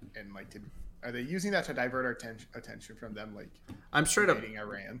that and like are they using that to divert our attention from them like I'm straight up. invading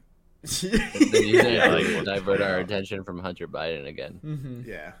Iran? They're using it Yeah, to like- divert our attention from Hunter Biden again. Mm-hmm.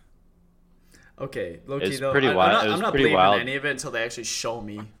 Yeah. Okay, low key It's though. pretty I'm wild- not, it was I'm not pretty believing wild. any of it until they actually show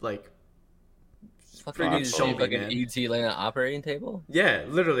me like. Fucking Freaking need to show see me, fucking man. ET laying on an operating table. Yeah,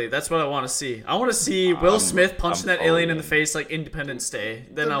 literally, that's what I want to see. I want to see Will Smith punching I'm that alien in the totally face like Independence Day.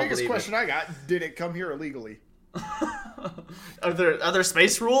 Then The I'll biggest believe question it. I got: did it come here illegally? Are there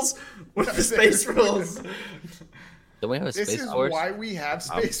space rules? What are the space rules? Don't we have a This space is force? why we have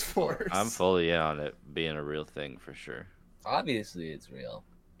Space Force. I'm fully in on it being a real thing for sure. Obviously, it's real.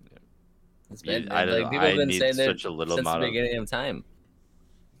 It's You- been, I don't know, people have I been need saying such it a little since the amount of- beginning of time.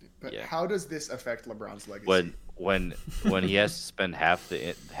 But Yeah. how does this affect LeBron's legacy? When he has to spend half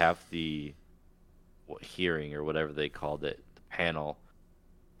the hearing or whatever they called it, the panel,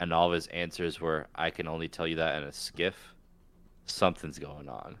 and all of his answers were, "I can only tell you that in a skiff." Something's going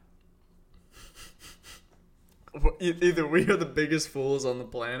on. Either we are the biggest fools on the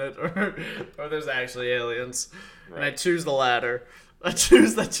planet, or there's actually aliens, and I choose the latter. I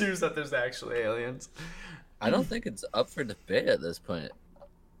choose that there's actually aliens. I don't think it's up for debate at this point.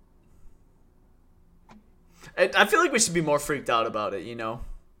 I feel like we should be more freaked out about it, you know.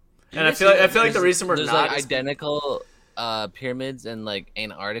 And I You feel like see the reason we're there's not like is- identical pyramids in like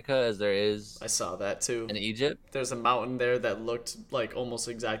Antarctica as there is I saw that too. in Egypt. There's a mountain there that looked like almost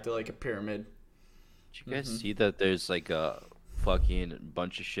exactly like a pyramid. Did you guys see that there's like a fucking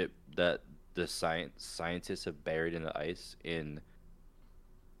bunch of shit that the scientists have buried in the ice in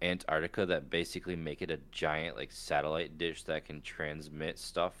Antarctica that basically make it a giant like satellite dish that can transmit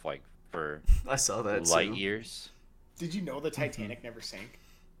stuff like for I saw that light too. years? Did you know the Titanic never sank?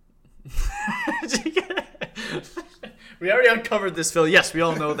 We already uncovered this, Phil. Yes, we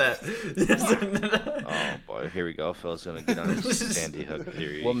all know that. Yes. Oh boy, here we go. Phil's gonna get on his Sandy Hook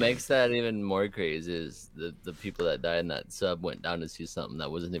theory. What makes that even more crazy is the people that died in that sub went down to see something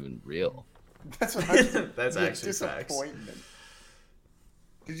that wasn't even real. That's what I That's the actually facts. disappointment.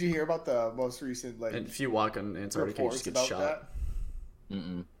 Did you hear about the most recent like And if you walk on Antarctica, you just reports get about shot. that?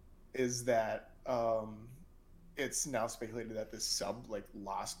 Mm-mm. Is that it's now speculated that this sub like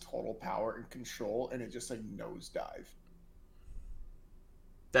lost total power and control and it just like nosedive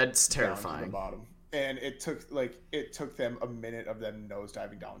That's down to the terrifying. bottom. And it took them a minute of them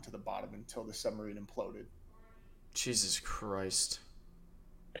nosediving down to the bottom until the submarine imploded. Jesus Christ.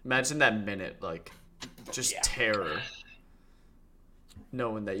 Imagine that minute, like, just terror.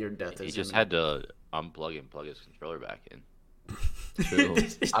 Knowing that your death is He just imminent. had to unplug and plug his controller back in. True.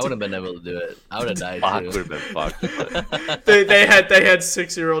 I would have been able to do it. I would have died Fuck, too. would have been fucked. they had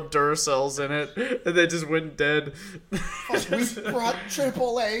 6-year-old Duracells in it, and they just went dead. We brought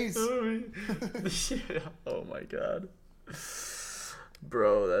triple A's. Yeah. Oh my god,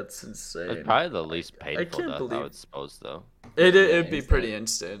 bro, that's insane. It's probably the least I painful can't death, believe I would suppose, though. It'd be pretty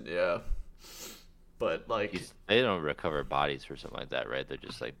instant, yeah. But like, They don't recover bodies for something like that, right? They're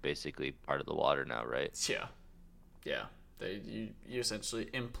just like basically part of the water now, right? yeah. You essentially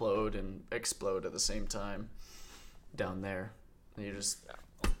implode and explode at the same time down there. And you just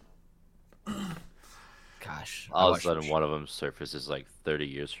Gosh. All of a sudden, one of them surfaces like 30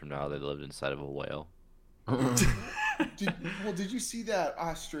 years from now. They lived inside of a whale. Did you see that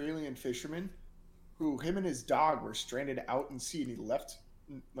Australian fisherman who him and his dog were stranded out in sea, and he left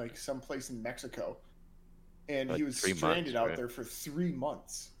like someplace in Mexico, and Like he was 3 stranded months, out right? there for 3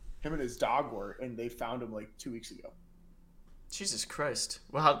 months. Him and his dog were, and they found him like 2 weeks ago. Jesus Christ.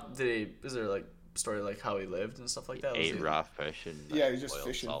 Well, how did he? Is there like story like how he lived and stuff like that? Was Ate he- raw fish and Yeah, he was just boiled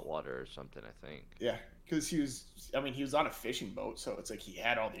fishing. salt water or something, I think. Yeah, because he was on a fishing boat, so it's like he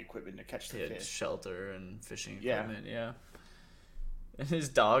had all the equipment to catch the He had fish. shelter and fishing Yeah. equipment. Yeah. And his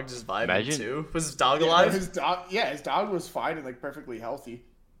dog just vibing Imagine- too. Was his dog Yeah, alive? his dog was fine and like perfectly healthy.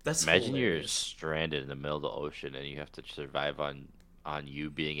 That's Imagine you're hilarious. stranded in the middle of the ocean and you have to survive on you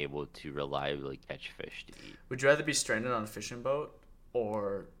being able to reliably catch fish to eat. Would you rather be stranded on a fishing boat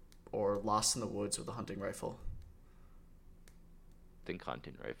or lost in the woods with a hunting rifle? I think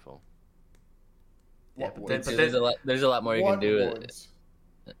hunting rifle. Yeah, What but then, woods? but There's then there's a lot more you What can do woods?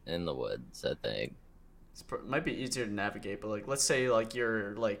 in the woods, I think. it might be easier to navigate. But like, let's say like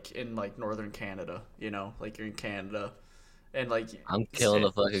you're like in like northern Canada, you know, like you're in Canada, and like I'm killing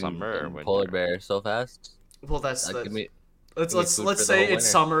the fucking summer or polar winter? bear so fast. well, that's Give me let's give me let's food let's for the say whole it's winter.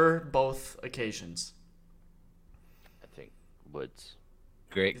 summer both occasions. I think woods.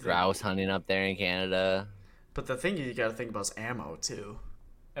 great grouse hunting up there in Canada. But the thing you got to think about is ammo too.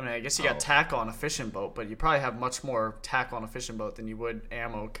 I mean, I guess you got Oh. tack on a fishing boat, but you probably have much more tack on a fishing boat than you would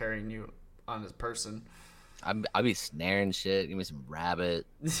ammo carrying you on as person. I'll be snaring shit. Give me some rabbit.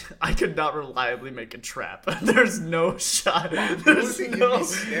 I could not reliably make a trap. There's no shot. The only There's thing you'd no. be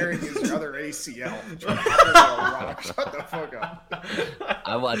staring is your other ACL. Trying to hit a rock. Shut the fuck up.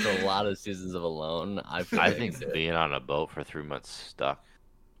 I watched a lot of seasons of Alone. I think it. being on a boat for 3 months stuck,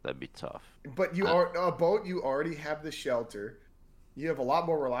 that'd be tough. But you are a boat. You already have the shelter. You have a lot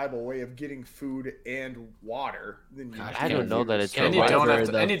more reliable way of getting food and water than you. I don't know that it's And you don't have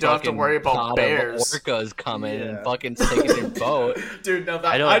to- and you don't have to worry about bears. Orcas coming Yeah. and fucking taking your boat. Dude, no, that,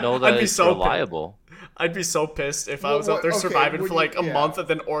 I don't know that I'd be it's so reliable. I'd be so pissed if I Well, was out there okay, surviving when for like a yeah. month and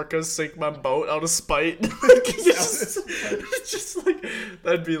then orcas sink my boat out of spite. It's just like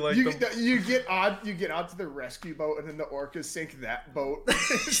that'd be like You get onto the rescue boat and then the orcas sink that boat.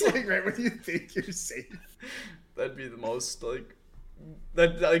 It's like right when you think you're safe. that'd be the most like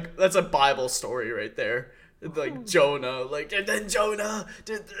that's a Bible story right there. Like Jonah, like and then Jonah,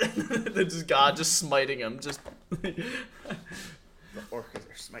 then just God just smiting him, just. The orcas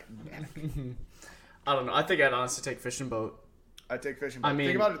are smiting back. I don't know. I think I'd honestly take fishing boat. I take fishing. Boat. I mean-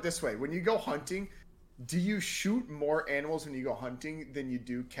 Think about it this way: when you go hunting, do you shoot more animals when you go hunting than you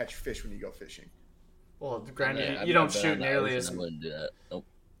do catch fish when you go fishing? Well, granted, Yeah, you don't I've been shoot on the nearly ocean, as. I wouldn't do that. Nope.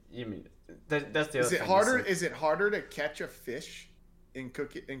 You mean that's the other Is it thing, harder? like- Is it harder to catch a fish and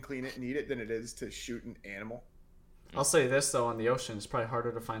cook it and clean it and eat it than it is to shoot an animal? I'll say this though: on the ocean, it's probably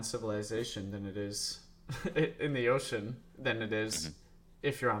harder to find civilization than it is in the ocean than it is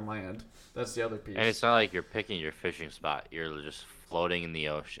if you're on land. That's the other piece. And it's not like you're picking your fishing spot. You're just floating in the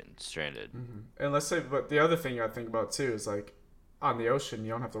ocean, stranded. And let's say, but the other thing you gotta think about too is like, on the ocean,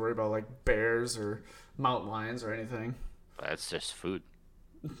 you don't have to worry about like bears or mountain lions or anything. That's just food.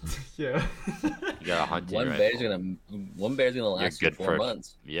 Yeah. You got a hunting One rifle. bear's gonna last you good 4 for-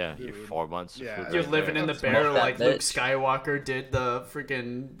 months. Yeah, you're 4 months of Yeah. food. You're right living there. in the That's bear not that like Luke bitch. Skywalker did the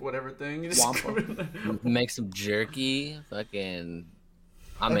freaking whatever thing. You just Wampa. go in there. Make some jerky. Fucking.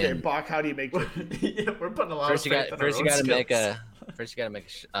 I'm Okay, in. Bach, how do you make it? Yeah, we're putting a lot First of you faith got. in our First you own gotta make skills. a. First you gotta make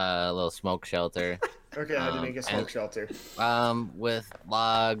a little smoke shelter. Okay, how do you make a smoke and- shelter? With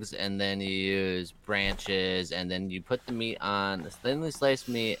logs, and then you use branches, and then you put the meat on the thinly sliced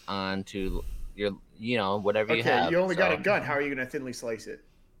meat onto your, whatever you Okay, have. you only got a So, gun. How are you gonna thinly slice it?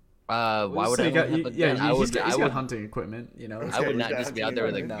 Why would So I? you got, have a yeah, gun? he's got hunting equipment, you know. I would he's not got just be out hunting there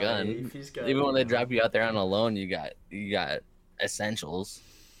with a equipment. gun. He's got, Even when they drop you out there on a loan, you got essentials.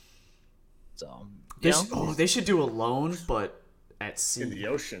 So they should do a loan, but at sea. In the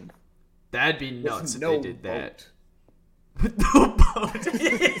ocean. That'd be nuts if no they did that. boat. With no boat.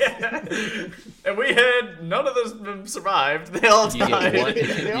 Yeah. And we had none of them survived. They all you died. get one, you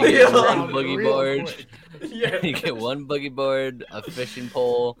They get all one drowned boogie real board. quick. Yeah. You get one boogie board, a fishing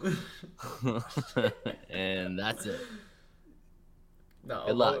pole, and that's it. No,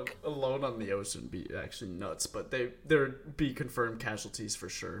 Good luck. Alone on the ocean would be actually nuts, but there'd be confirmed casualties for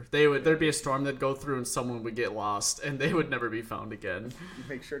sure. There'd be a storm that'd go through and someone would get lost and they would never be found again. You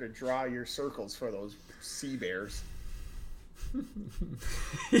make sure to draw your circles for those sea bears.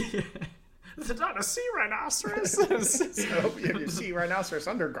 Yeah. It's not a sea rhinoceros. I hope you have your sea rhinoceros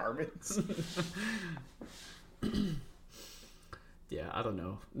undergarments. Yeah, I don't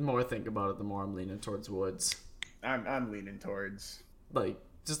know. The more I think about it, the more I'm leaning towards woods. I'm leaning towards. Like,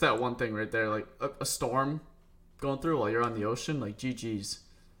 just that one thing right there, like a storm going through while you're on the ocean, like GG's.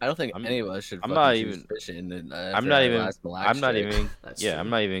 I don't think any of us should. I'm not choose even- fishing. And, I'm not even. I'm not trip. even. That's Yeah, true. I'm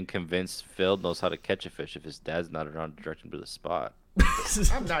not even convinced Phil knows how to catch a fish if his dad's not around to direct him to the spot.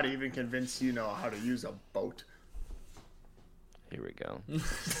 I'm not even convinced you know how to use a boat. Here we go.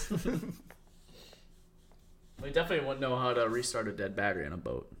 We definitely wouldn't know how to restart a dead battery on a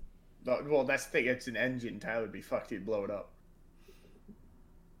boat. Well, that's the thing. It's an engine. Tyler would be fucked. He'd blow it up.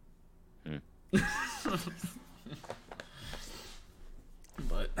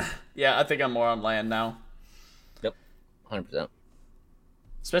 But yeah, I think I'm more on land now, Yep, 100%.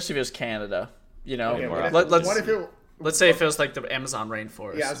 especially if it was Canada. You know, Okay, more what if it? let's say if it was like the Amazon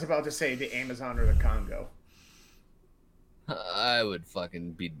rainforest. Yeah, I was about to say the Amazon or the Congo. I would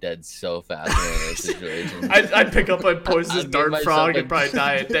fucking be dead so fast in those situations. I'd pick up a poisonous I'd give dart myself frog a- and probably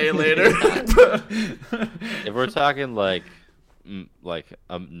die a day later. If we're talking like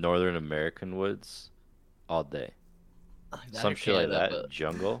Northern American woods, all day. Some shit like that.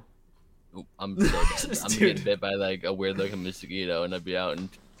 Jungle. I'm so dead. I'm Dude. getting bit by like a weird looking mosquito, and I'd be out in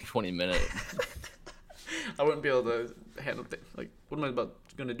 20 minutes. I wouldn't be able to handle like what am I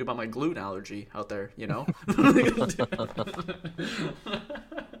gonna do about my gluten allergy out there? You know.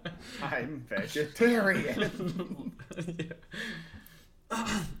 I'm vegetarian.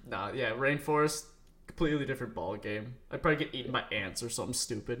 Nah, yeah, rainforest, completely different ball game. I'd probably get eaten by ants or something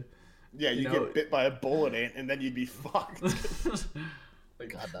stupid. Yeah, you know- get bit by a bullet ant and then you'd be fucked.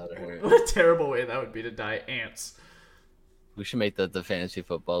 God, that would hurt. What a terrible way that would be to die. Ants. We should make the fantasy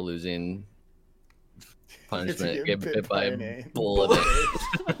football losing punishment. Get Get bit by an a ant. bullet.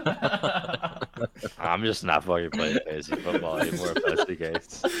 I'm just not fucking playing fantasy football anymore if that's the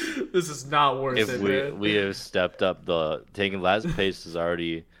case. This is not worth If it, we man. we have stepped up taking last place is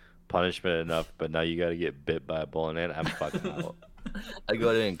already punishment enough, but now you got to get bit by a bullet ant. I'm fucking out. I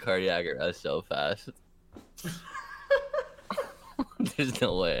go in cardiac arrest so fast. There's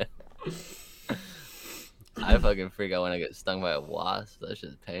no way. I fucking freak out when I get stung by a wasp. That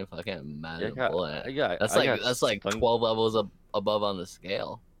shit's painful. I can't imagine a bullet. That's like stung- 12 levels above on the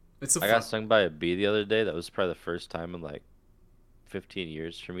scale. It's a I got stung by a bee the other day. That was probably the first time in like 15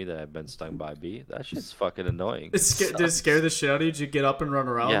 years for me that I've been stung by a bee. That shit's fucking annoying. did it scare the shit out of you? Did you get up and run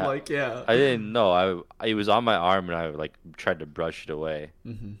around? Yeah. Yeah. I didn't know. It was on my arm and I like tried to brush it away,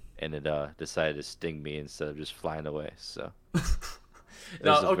 Mm-hmm. and it decided to sting me instead of just flying away. So it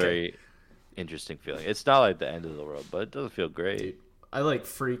No, was a okay. very interesting feeling. It's not like the end of the world, but it doesn't feel great. I like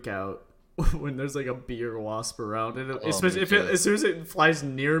freak out when there's like a bee or wasp around, and Oh, especially me if it, too. as soon as it flies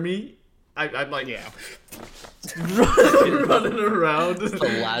near me, I'm like Yeah. running around.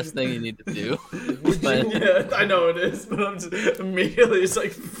 The last thing you need to do. Yeah, I know it is, but I'm just immediately it's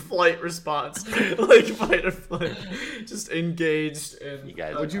like flight response, like fight or flight, just engaged. And You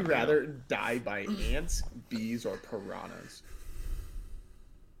guys Would you rather die by ants, bees, or piranhas?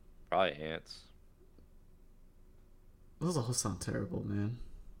 Probably ants. those all sound terrible, man.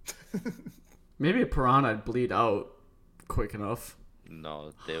 Maybe a piranha'd bleed out quick enough.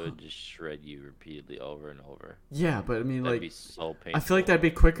 No, they would just shred you repeatedly over and over. Yeah, but I mean, That'd like, be so painful. I feel like that'd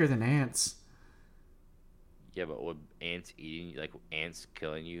be quicker than ants. Yeah, but would ants eating you, like ants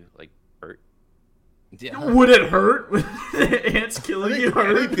killing you, like hurt? Yeah. Would it hurt? Would the ants killing you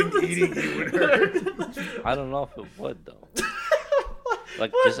hurt? Anything eating you would hurt. I don't know if it would though.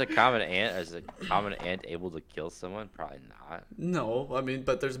 Like just a common ant, is a common ant able to kill someone? Probably not. No, I mean,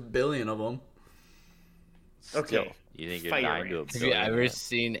 but there's a billion of them. Still, Okay, you think you're fire dying to a ants. Have you billion ever ants?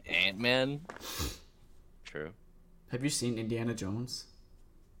 seen Ant-Man? True. Have you seen Indiana Jones?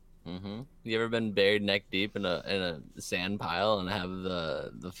 You ever been buried neck deep in a sand pile and have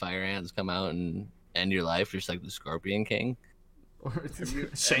the fire ants come out and end your life, just like the Scorpion King? Or Have you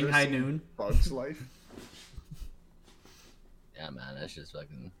Shanghai ever seen Noon. Bug's Life? Yeah, man, that's just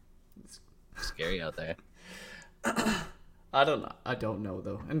fucking scary out there. I don't know. I don't know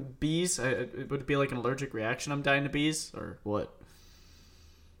though. And bees, would it be like an allergic reaction? I'm dying to bees, or what?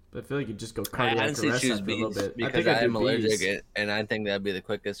 I feel like you just go I cardiac honestly arrest choose after a little bees bit. I because think I I'm do allergic, bees. and I think that'd be the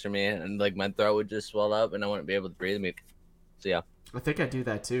quickest for me. And like my throat would just swell up, and I wouldn't be able to breathe. Me, so yeah. I think I do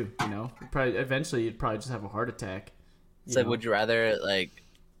that too. You know, probably eventually you'd probably just have a heart attack. It's like, would you rather like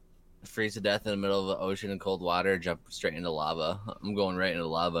freeze to death in the middle of the ocean in cold water, or jump straight into lava? I'm going right into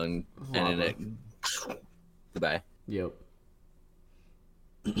lava and ending it. Goodbye. Yep.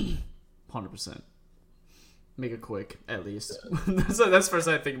 100%. Make it quick, at least. that's the first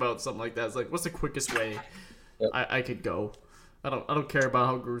thing I think about something like that. It's like, what's the quickest way I could go? I don't care about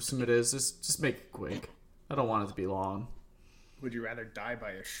how gruesome it is. Just make it quick. I don't want it to be long. Would you rather die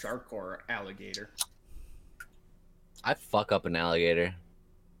by a shark or alligator? I'd fuck up an alligator.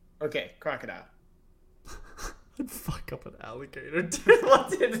 Okay, crocodile. I'd fuck up an alligator, dude. What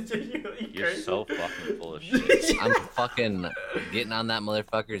did you You're crazy? so fucking full of shit. I'm fucking getting on that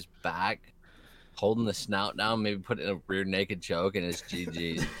motherfucker's back, holding the snout down, maybe put it in a rear naked choke, and it's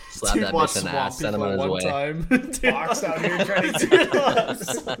GG. Slap Dude, that watch bitch in the ass, Swampy send him for on his one way. time. Dude, Box out here trying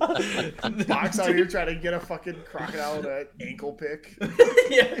to Box out here trying to get a fucking crocodile with an ankle pick.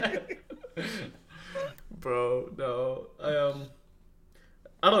 Yeah. Bro, no.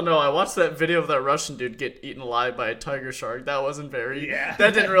 I don't know. I watched that video of that Russian dude get eaten alive by a tiger shark. That wasn't very. Yeah.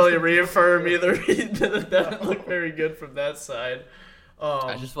 That didn't really reaffirm either. That didn't look very good from that side.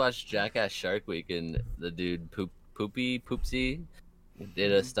 I just watched Jackass Shark Week, and the dude Poopsie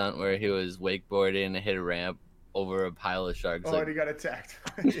did a stunt where he was wakeboarding and hit a ramp over a pile of sharks. Oh, like, and he got attacked.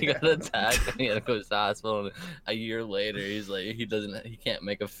 he got attacked and he had to go to the hospital. And a year later, he's like, he can't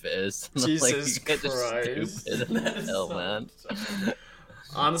make a fist. And I'm like, Jesus you guys are Christ. stupid as hell, man.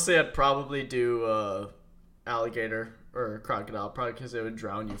 Honestly, I'd probably do alligator or crocodile, probably because it would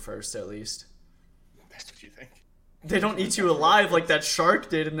drown you first, at least. That's what you think. They don't eat you alive like that shark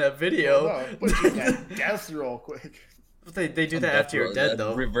did in that video. No, but you got death real quick. They do that after you're dead,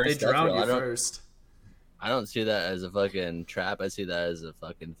 though. Reverse They death drown roll. you first. I don't see that as a fucking trap. I see that as a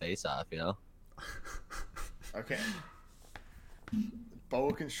fucking face-off, you know? Okay.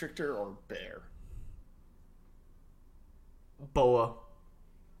 Boa constrictor or bear? Boa.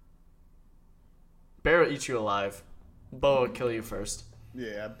 Bear will eat you alive. Boa will kill you first.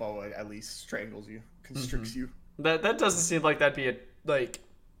 Yeah, boa at least strangles you, constricts you. That doesn't seem like that'd be a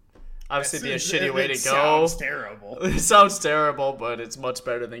obviously be a shitty It way to go. sounds terrible. It sounds terrible, but it's much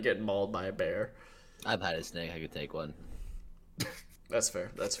better than getting mauled by a bear. I've had a snake. I could take one. That's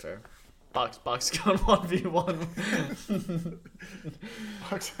fair. That's fair. Box gun 1v1.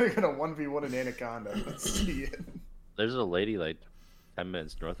 I'm gonna 1v1 an anaconda. Let's see it. There's a lady like 10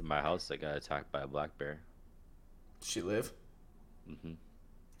 minutes north of my house that got attacked by a black bear. She live? Mm-hmm.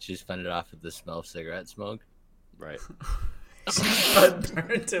 She's fended off with the smell of cigarette smoke. Right. Bud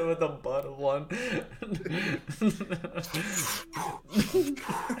burnt it with the butt of one.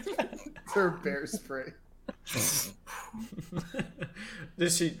 Her bear spray.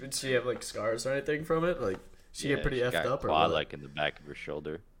 Did she have like scars or anything from it? Like she get pretty effed got up or claw what? like in the back of her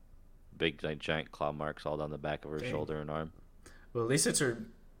shoulder. Big like giant claw marks all down the back of her shoulder and arm. Well, at least it's her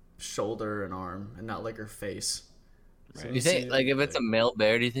shoulder and arm, and not like her face. Right. Do you think, like, if it's a male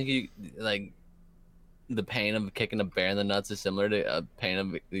bear, do you think like, the pain of kicking a bear in the nuts is similar to a pain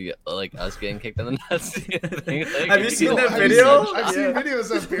of like us getting kicked in the nuts? Have you seen that video? I've seen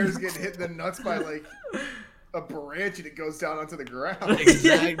videos of bears getting hit in the nuts by like a branch and it goes down onto the ground.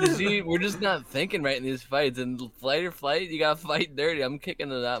 Exactly. See, we're just not thinking right in these fights. And fight or flight, you gotta fight dirty. I'm kicking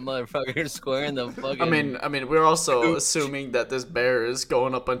to that motherfucker square in the fucking. I mean, we're also assuming that this bear is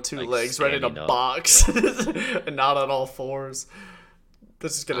going up on two Like legs, ready to standing up. box, and not on all fours.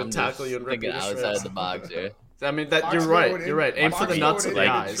 This is gonna I'm tackle just you and rip you thinking to outside shreds. the box here. I mean, that Box you're right. going in- You're right. Aim for the box nuts of going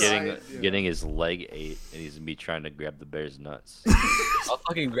the in Like eyes. inside. getting his leg ate, and he's gonna be trying to grab the bear's nuts. I'll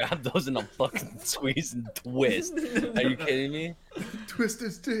fucking grab those and I'll fucking squeeze and twist. Are you kidding me? Twist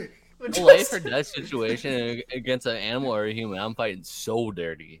his dick. A life or death situation against an animal or a human, I'm fighting so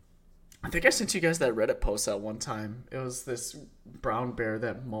dirty. I think I sent you guys that Reddit post out one time. It was this brown bear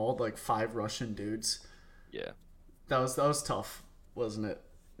that mauled like 5 Russian dudes. Yeah. That was tough, wasn't it?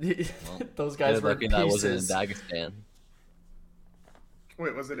 Those guys Good were lucky in that wasn't in pieces. Dagestan.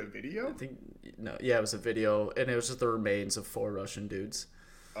 Wait, was it a video? I think it was a video, and it was just the remains of 4 Russian dudes.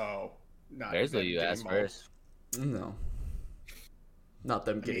 Oh, not There's the getting U.S. mauled. first. No. Not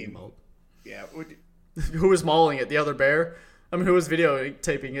them getting mauled. Yeah. Who was mauling it? The other bear? I mean, who was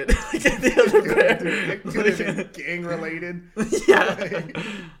videotaping it? The other bear. It could have been gang related. Yeah.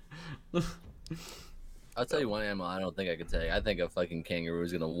 I'll tell you one animal I don't think I could take. I think a fucking kangaroo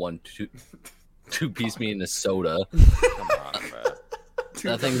is gonna two-piece me in a soda. Come on, bro.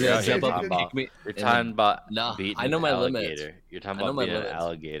 That thing's gonna jump up and kick me. You're talking about No, beating I know an my alligator. limits. You're talking I know about my beating an limits.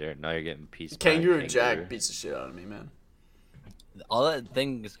 alligator. Now you're getting pieced by a Kangaroo Jack kangaroo. beats the shit out of me, man. All that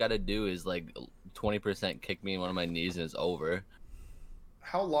thing's got to do is like 20% kick me in one of my knees and it's over.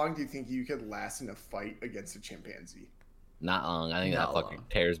 How long do you think you could last in a fight against a chimpanzee? Not long. I think Not that fucker long.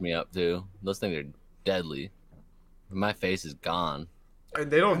 tears me up too. Those things are deadly. My face is gone. And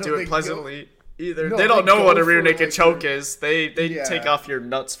they don't do it pleasantly either. No, they don't they know what go a rear for, naked like, choke your- is. They Yeah. take off your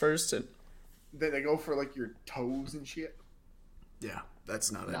nuts first and Then they go for like your toes and shit. yeah, that's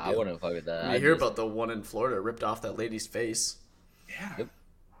not Nah, I ideal. wouldn't fuck with that. You hear about the one in Florida ripped off that lady's face. Yeah. Yep.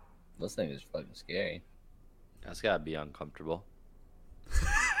 Those things are fucking scary. That's gotta be uncomfortable.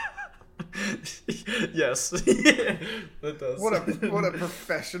 Yes, that does. What a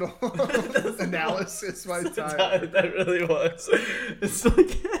professional analysis by Tyler. that really was. It's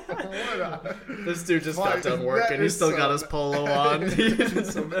like What a- this dude just got Why- done that working. He is still got some- his polo on.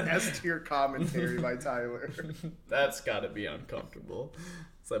 Some S tier commentary by Tyler. That's got to be uncomfortable.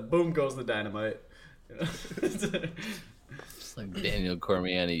 It's like boom goes the dynamite. You know? It's like Daniel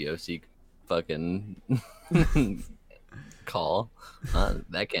Cormier UFC fucking call.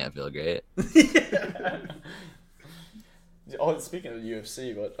 That can't feel great. Oh, speaking of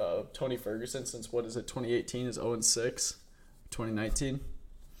UFC, but Tony Ferguson, since what is it, 2018 is 0-6, 2019.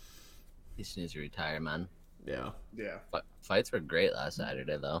 He just needs to retire, man. Yeah. Yeah. Fights were great last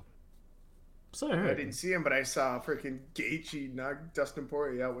Saturday, though. So I I heard. didn't see him, but I saw freaking Gaethje knock Dustin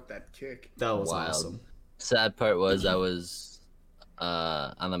Poirier out with that kick. That was Wild. awesome. Sad part was I was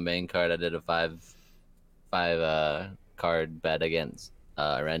on the main card. I did a five card bet against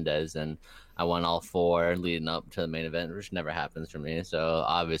Rendez, and I won all four leading up to the main event, which never happens for me. So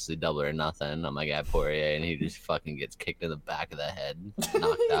obviously double or nothing on my guy Poirier, and he just fucking gets kicked in the back of the head,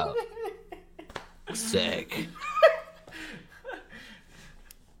 knocked out. Sick.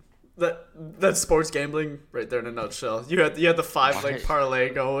 That's sports gambling right there in a nutshell. You had the 5-leg parlay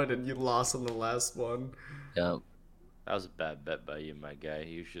going, and you lost on the last one. Yep. That was a bad bet by you, my guy.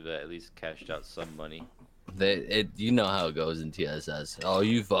 You should have at least cashed out some money. You know how it goes in TSS. Oh,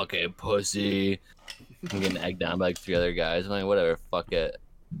 you fucking pussy. I'm getting egged down by like 3 other guys. I'm like, whatever, fuck it.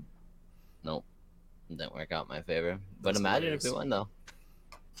 Nope. It didn't work out in my favor. But That's imagine if hilarious. we won, though.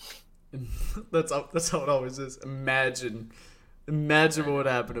 That's how it always is. Imagine what would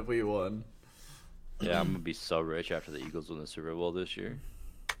happen if we won. Yeah, I'm gonna be so rich after the Eagles win the Super Bowl this year.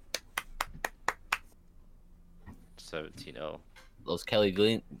 17-0. Those Kelly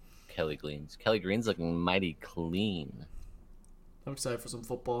Greens looking mighty clean. I'm excited for some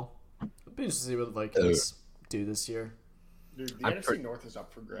football. It'll be interesting to see what the Vikings do this year. Dude, the I'm NFC North is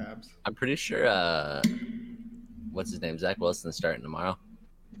up for grabs. I'm pretty sure, what's his name? Zach Wilson's starting tomorrow.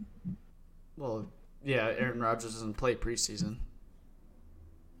 Well, yeah, Aaron Rodgers doesn't play preseason.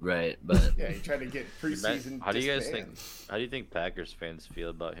 Right, but Yeah, you try to get preseason. How do you guys think? disband. How do you think Packers fans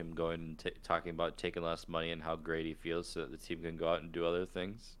feel about him going and talking about taking less money and how great he feels, so that the team can go out and do other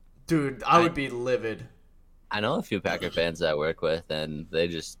things? Dude, I would be livid. I know a few Packer fans that I work with, and they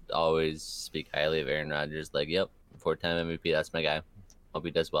just always speak highly of Aaron Rodgers. Like, yep, 4-time MVP, that's my guy. Hope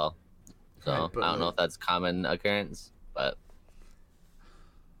he does well. So, Right, but I don't know if that's common occurrence, but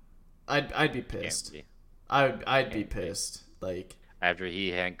I'd be pissed. Can't be. I'd be pissed. Like, After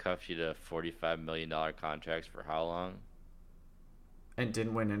he handcuffed you to $45 million contracts for how long? and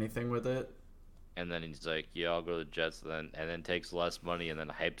didn't win anything with it. And then he's like, yeah, I'll go to the Jets, and then takes less money and then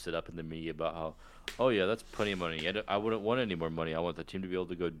hypes it up in the media about how, oh yeah, that's plenty of money. I wouldn't want any more money. I want the team to be able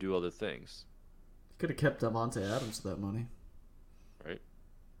to go do other things. Could have kept Devontae Adams with that money. Right?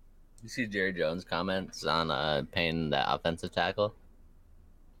 you see Jerry Jones' comments on paying the offensive tackle?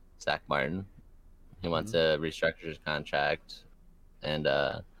 Zach Martin. He wants to restructure his contract, and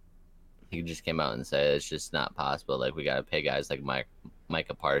he just came out and said it's just not possible. Like, we got to pay guys like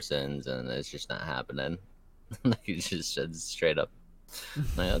Micah Parsons, and it's just not happening. Like, he just said straight up. I'm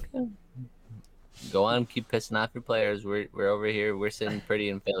like, okay. Go on, keep pissing off your players. We're over here. We're sitting pretty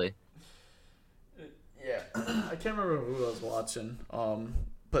in Philly. Yeah, I can't remember who I was watching.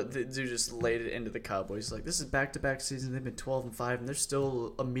 But the dude just laid it into the Cowboys. Like, this is back-to-back season. They've been 12-5, and they're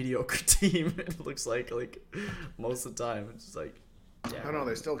still a mediocre team. It looks like most of the time. It's just like, yeah. I don't know.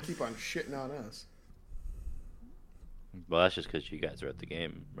 They still keep on shitting on us. Well, that's just because you guys are at the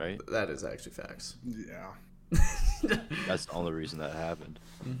game, right? That is actually facts. Yeah. That's the only reason that happened.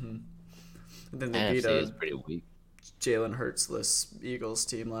 And then they beat NFC is pretty weak. Jalen Hurts-less Eagles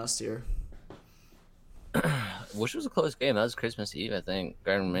team last year. Which was a close game. That was Christmas Eve, I think.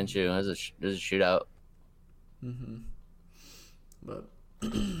 Gardner Minshew was a shootout. But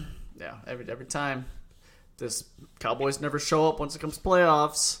yeah, every time, this Cowboys never show up once it comes to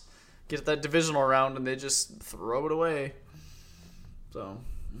playoffs. Get that divisional round and they just throw it away. So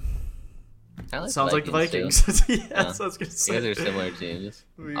sounds like the Vikings. That's what I was gonna say. You guys are similar teams.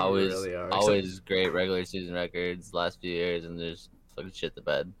 We always, really are. always great regular season records. Last few years, and there's fucking shit the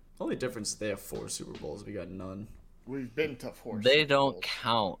bed. Only difference is they have 4 Super Bowls. We got none. We've been to 4. They Super don't Bowls.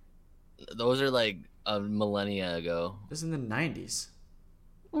 count. Those are like a millennia ago. This is in the 90s.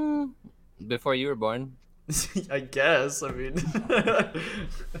 Before you were born. I guess. I mean, Does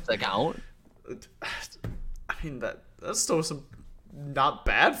that count? I mean that's still some not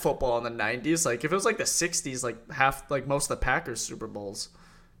bad football in the 90s. Like if it was like the 60s, like most of the Packers Super Bowls,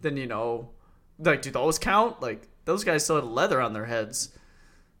 then like do those count? Like those guys still had leather on their heads.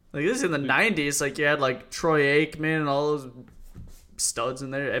 Like this is in the 90s. Like you had like Troy Aikman and all those studs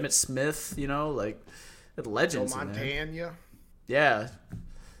in there, Emmitt Smith, like had legends Joe in there. Montana. Yeah,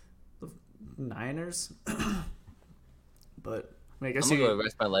 the Niners. But I mean, I guess I'm gonna go the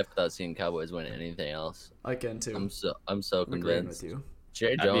rest of my life without seeing Cowboys win anything else. I can too. I'm so I'm agreeing convinced. with you.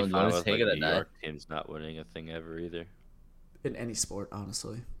 Jerry I'd be Jones, fine when with take it like, or New die. York teams not winning a thing ever either. In any sport,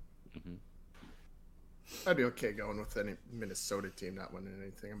 honestly. I'd be okay going with any Minnesota team not winning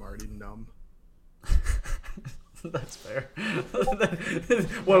anything. I'm already numb. That's fair.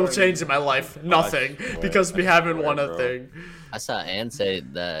 What will change in my life? Nothing, because we haven't won a thing. I saw Ann say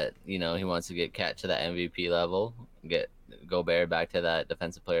that he wants to get Cat to that MVP level, get Gobert back to that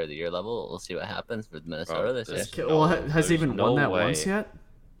Defensive Player of the Year level. We'll see what happens with Minnesota this year. Well, has he even won that way. once yet?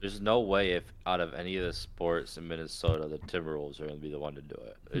 There's no way if out of any of the sports in Minnesota, the Timberwolves are going to be the one to do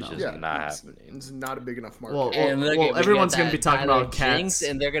it. It's just not happening. It's not a big enough market. Well, And everyone's going to be talking about Cats.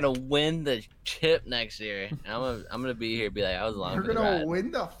 and they're gonna win the chip next year. And I'm gonna be here, be like, I was along We're for the gonna ride.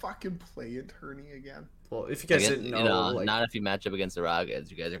 win the fucking play-in tourney again. Well, if you guys didn't know, not if you match up against the Rockets.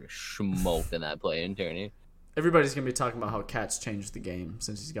 You guys are smoked in that play-in tourney. everybody's going to be talking about how Cat's changed the game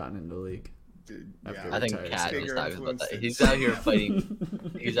since he's gotten into the league. Dude, After yeah. I think retired. Cat was Bigger talking about that. influence He's than- out here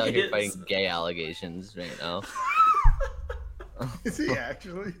fighting. He's out here is. fighting gay allegations right now. Is he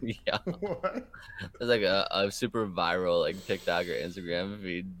actually? Yeah. What? There's like a super viral TikTok or Instagram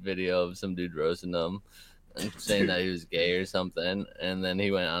feed video of some dude roasting him and saying that he was gay or something, and then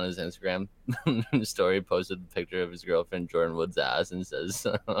he went on his Instagram story, posted a picture of his girlfriend Jordan Wood's ass, and says,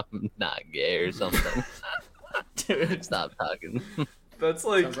 "I'm not gay" or something. Dude, Stop talking. that's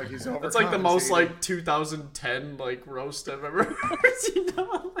like Sounds like he's that's like the most overcompensating. 2010 roast I've ever heard.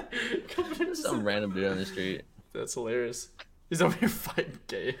 Some random dude on the street. That's hilarious. He's over here fighting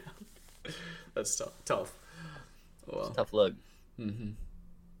gay. That's tough. Well, Tough look. I don't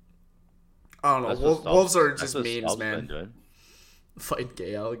know. That's what Wolves are That's just what memes, Staub's been man. doing. Fighting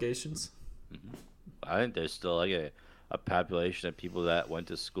gay allegations. I think there's still a population of people that went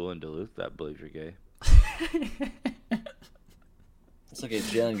to school in Duluth that believe you're gay. Let's look at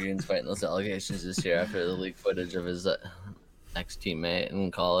Jalen Green's fighting those allegations this year after the leaked footage of his ex-teammate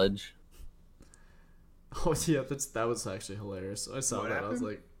in college. Oh yeah, that was actually hilarious. I saw What that. I was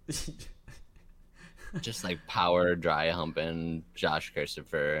happened? like, Just power dry humping Josh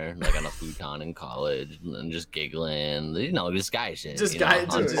Christopher on a futon in college and just giggling, just guy shit. just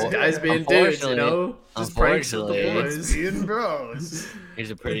guys being dudes, just pranks with the unfortunately, boys. Being bros. He's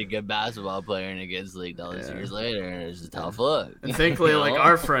a pretty good basketball player and it gets leaked all these years later, and it's a tough look. And thankfully, You know?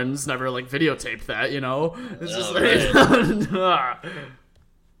 our friends never videotaped that. It's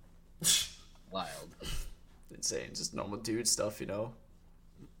just Wild. insane. Just normal dude stuff. Fucking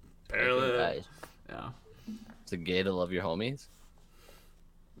Apparently, guys. yeah. It's a gay to love your homies.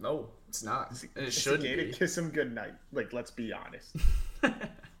 No, it's not. And it It's shouldn't okay to be. kiss him goodnight. Let's be honest.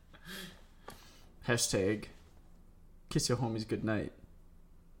 Hashtag kiss your homies goodnight.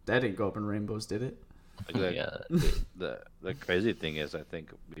 That didn't go up in rainbows, did it? Yeah. The crazy thing is, I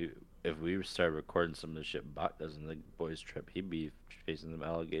think if we start recording some of the shit Bach does in the boys trip, he'd be facing them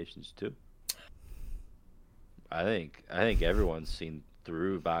allegations too. I think everyone's seen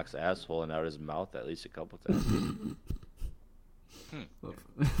through Bach's asshole and out his mouth at least a couple times.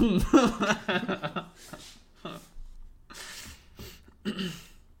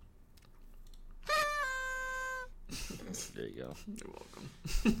 There you go. You're welcome.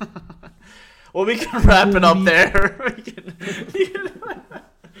 Well, we can wrap it up there.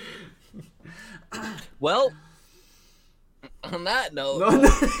 Well, on that note,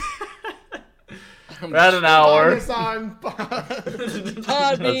 We're at an hour. Find us on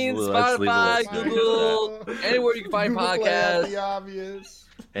Podbean, That's Spotify, legal. Google, anywhere you can find Google Play out podcasts. the obvious.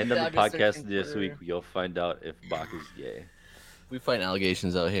 End of Yeah, the I'm just podcast searching this for- week, you'll find out if Bach is gay. We find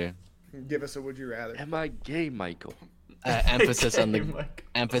allegations out here. Give us a would you rather. Am I gay, Michael? Emphasis on the Mike.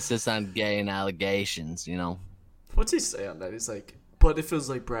 emphasis on gay and allegations. You know. What's he say on that? He's like, but it feels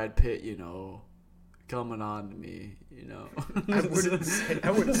like Brad Pitt, coming on to me, I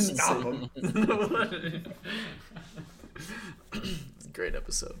wouldn't stop him. Great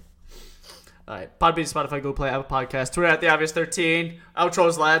episode. All right, Podbean, Spotify, Google Play, Apple Podcasts, Twitter at the Obvious 13.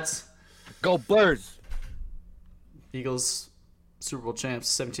 Outros, lads. Go Birds! Eagles, Super Bowl champs,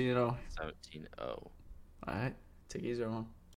 17-0. 17-0. All right, take it easy, everyone.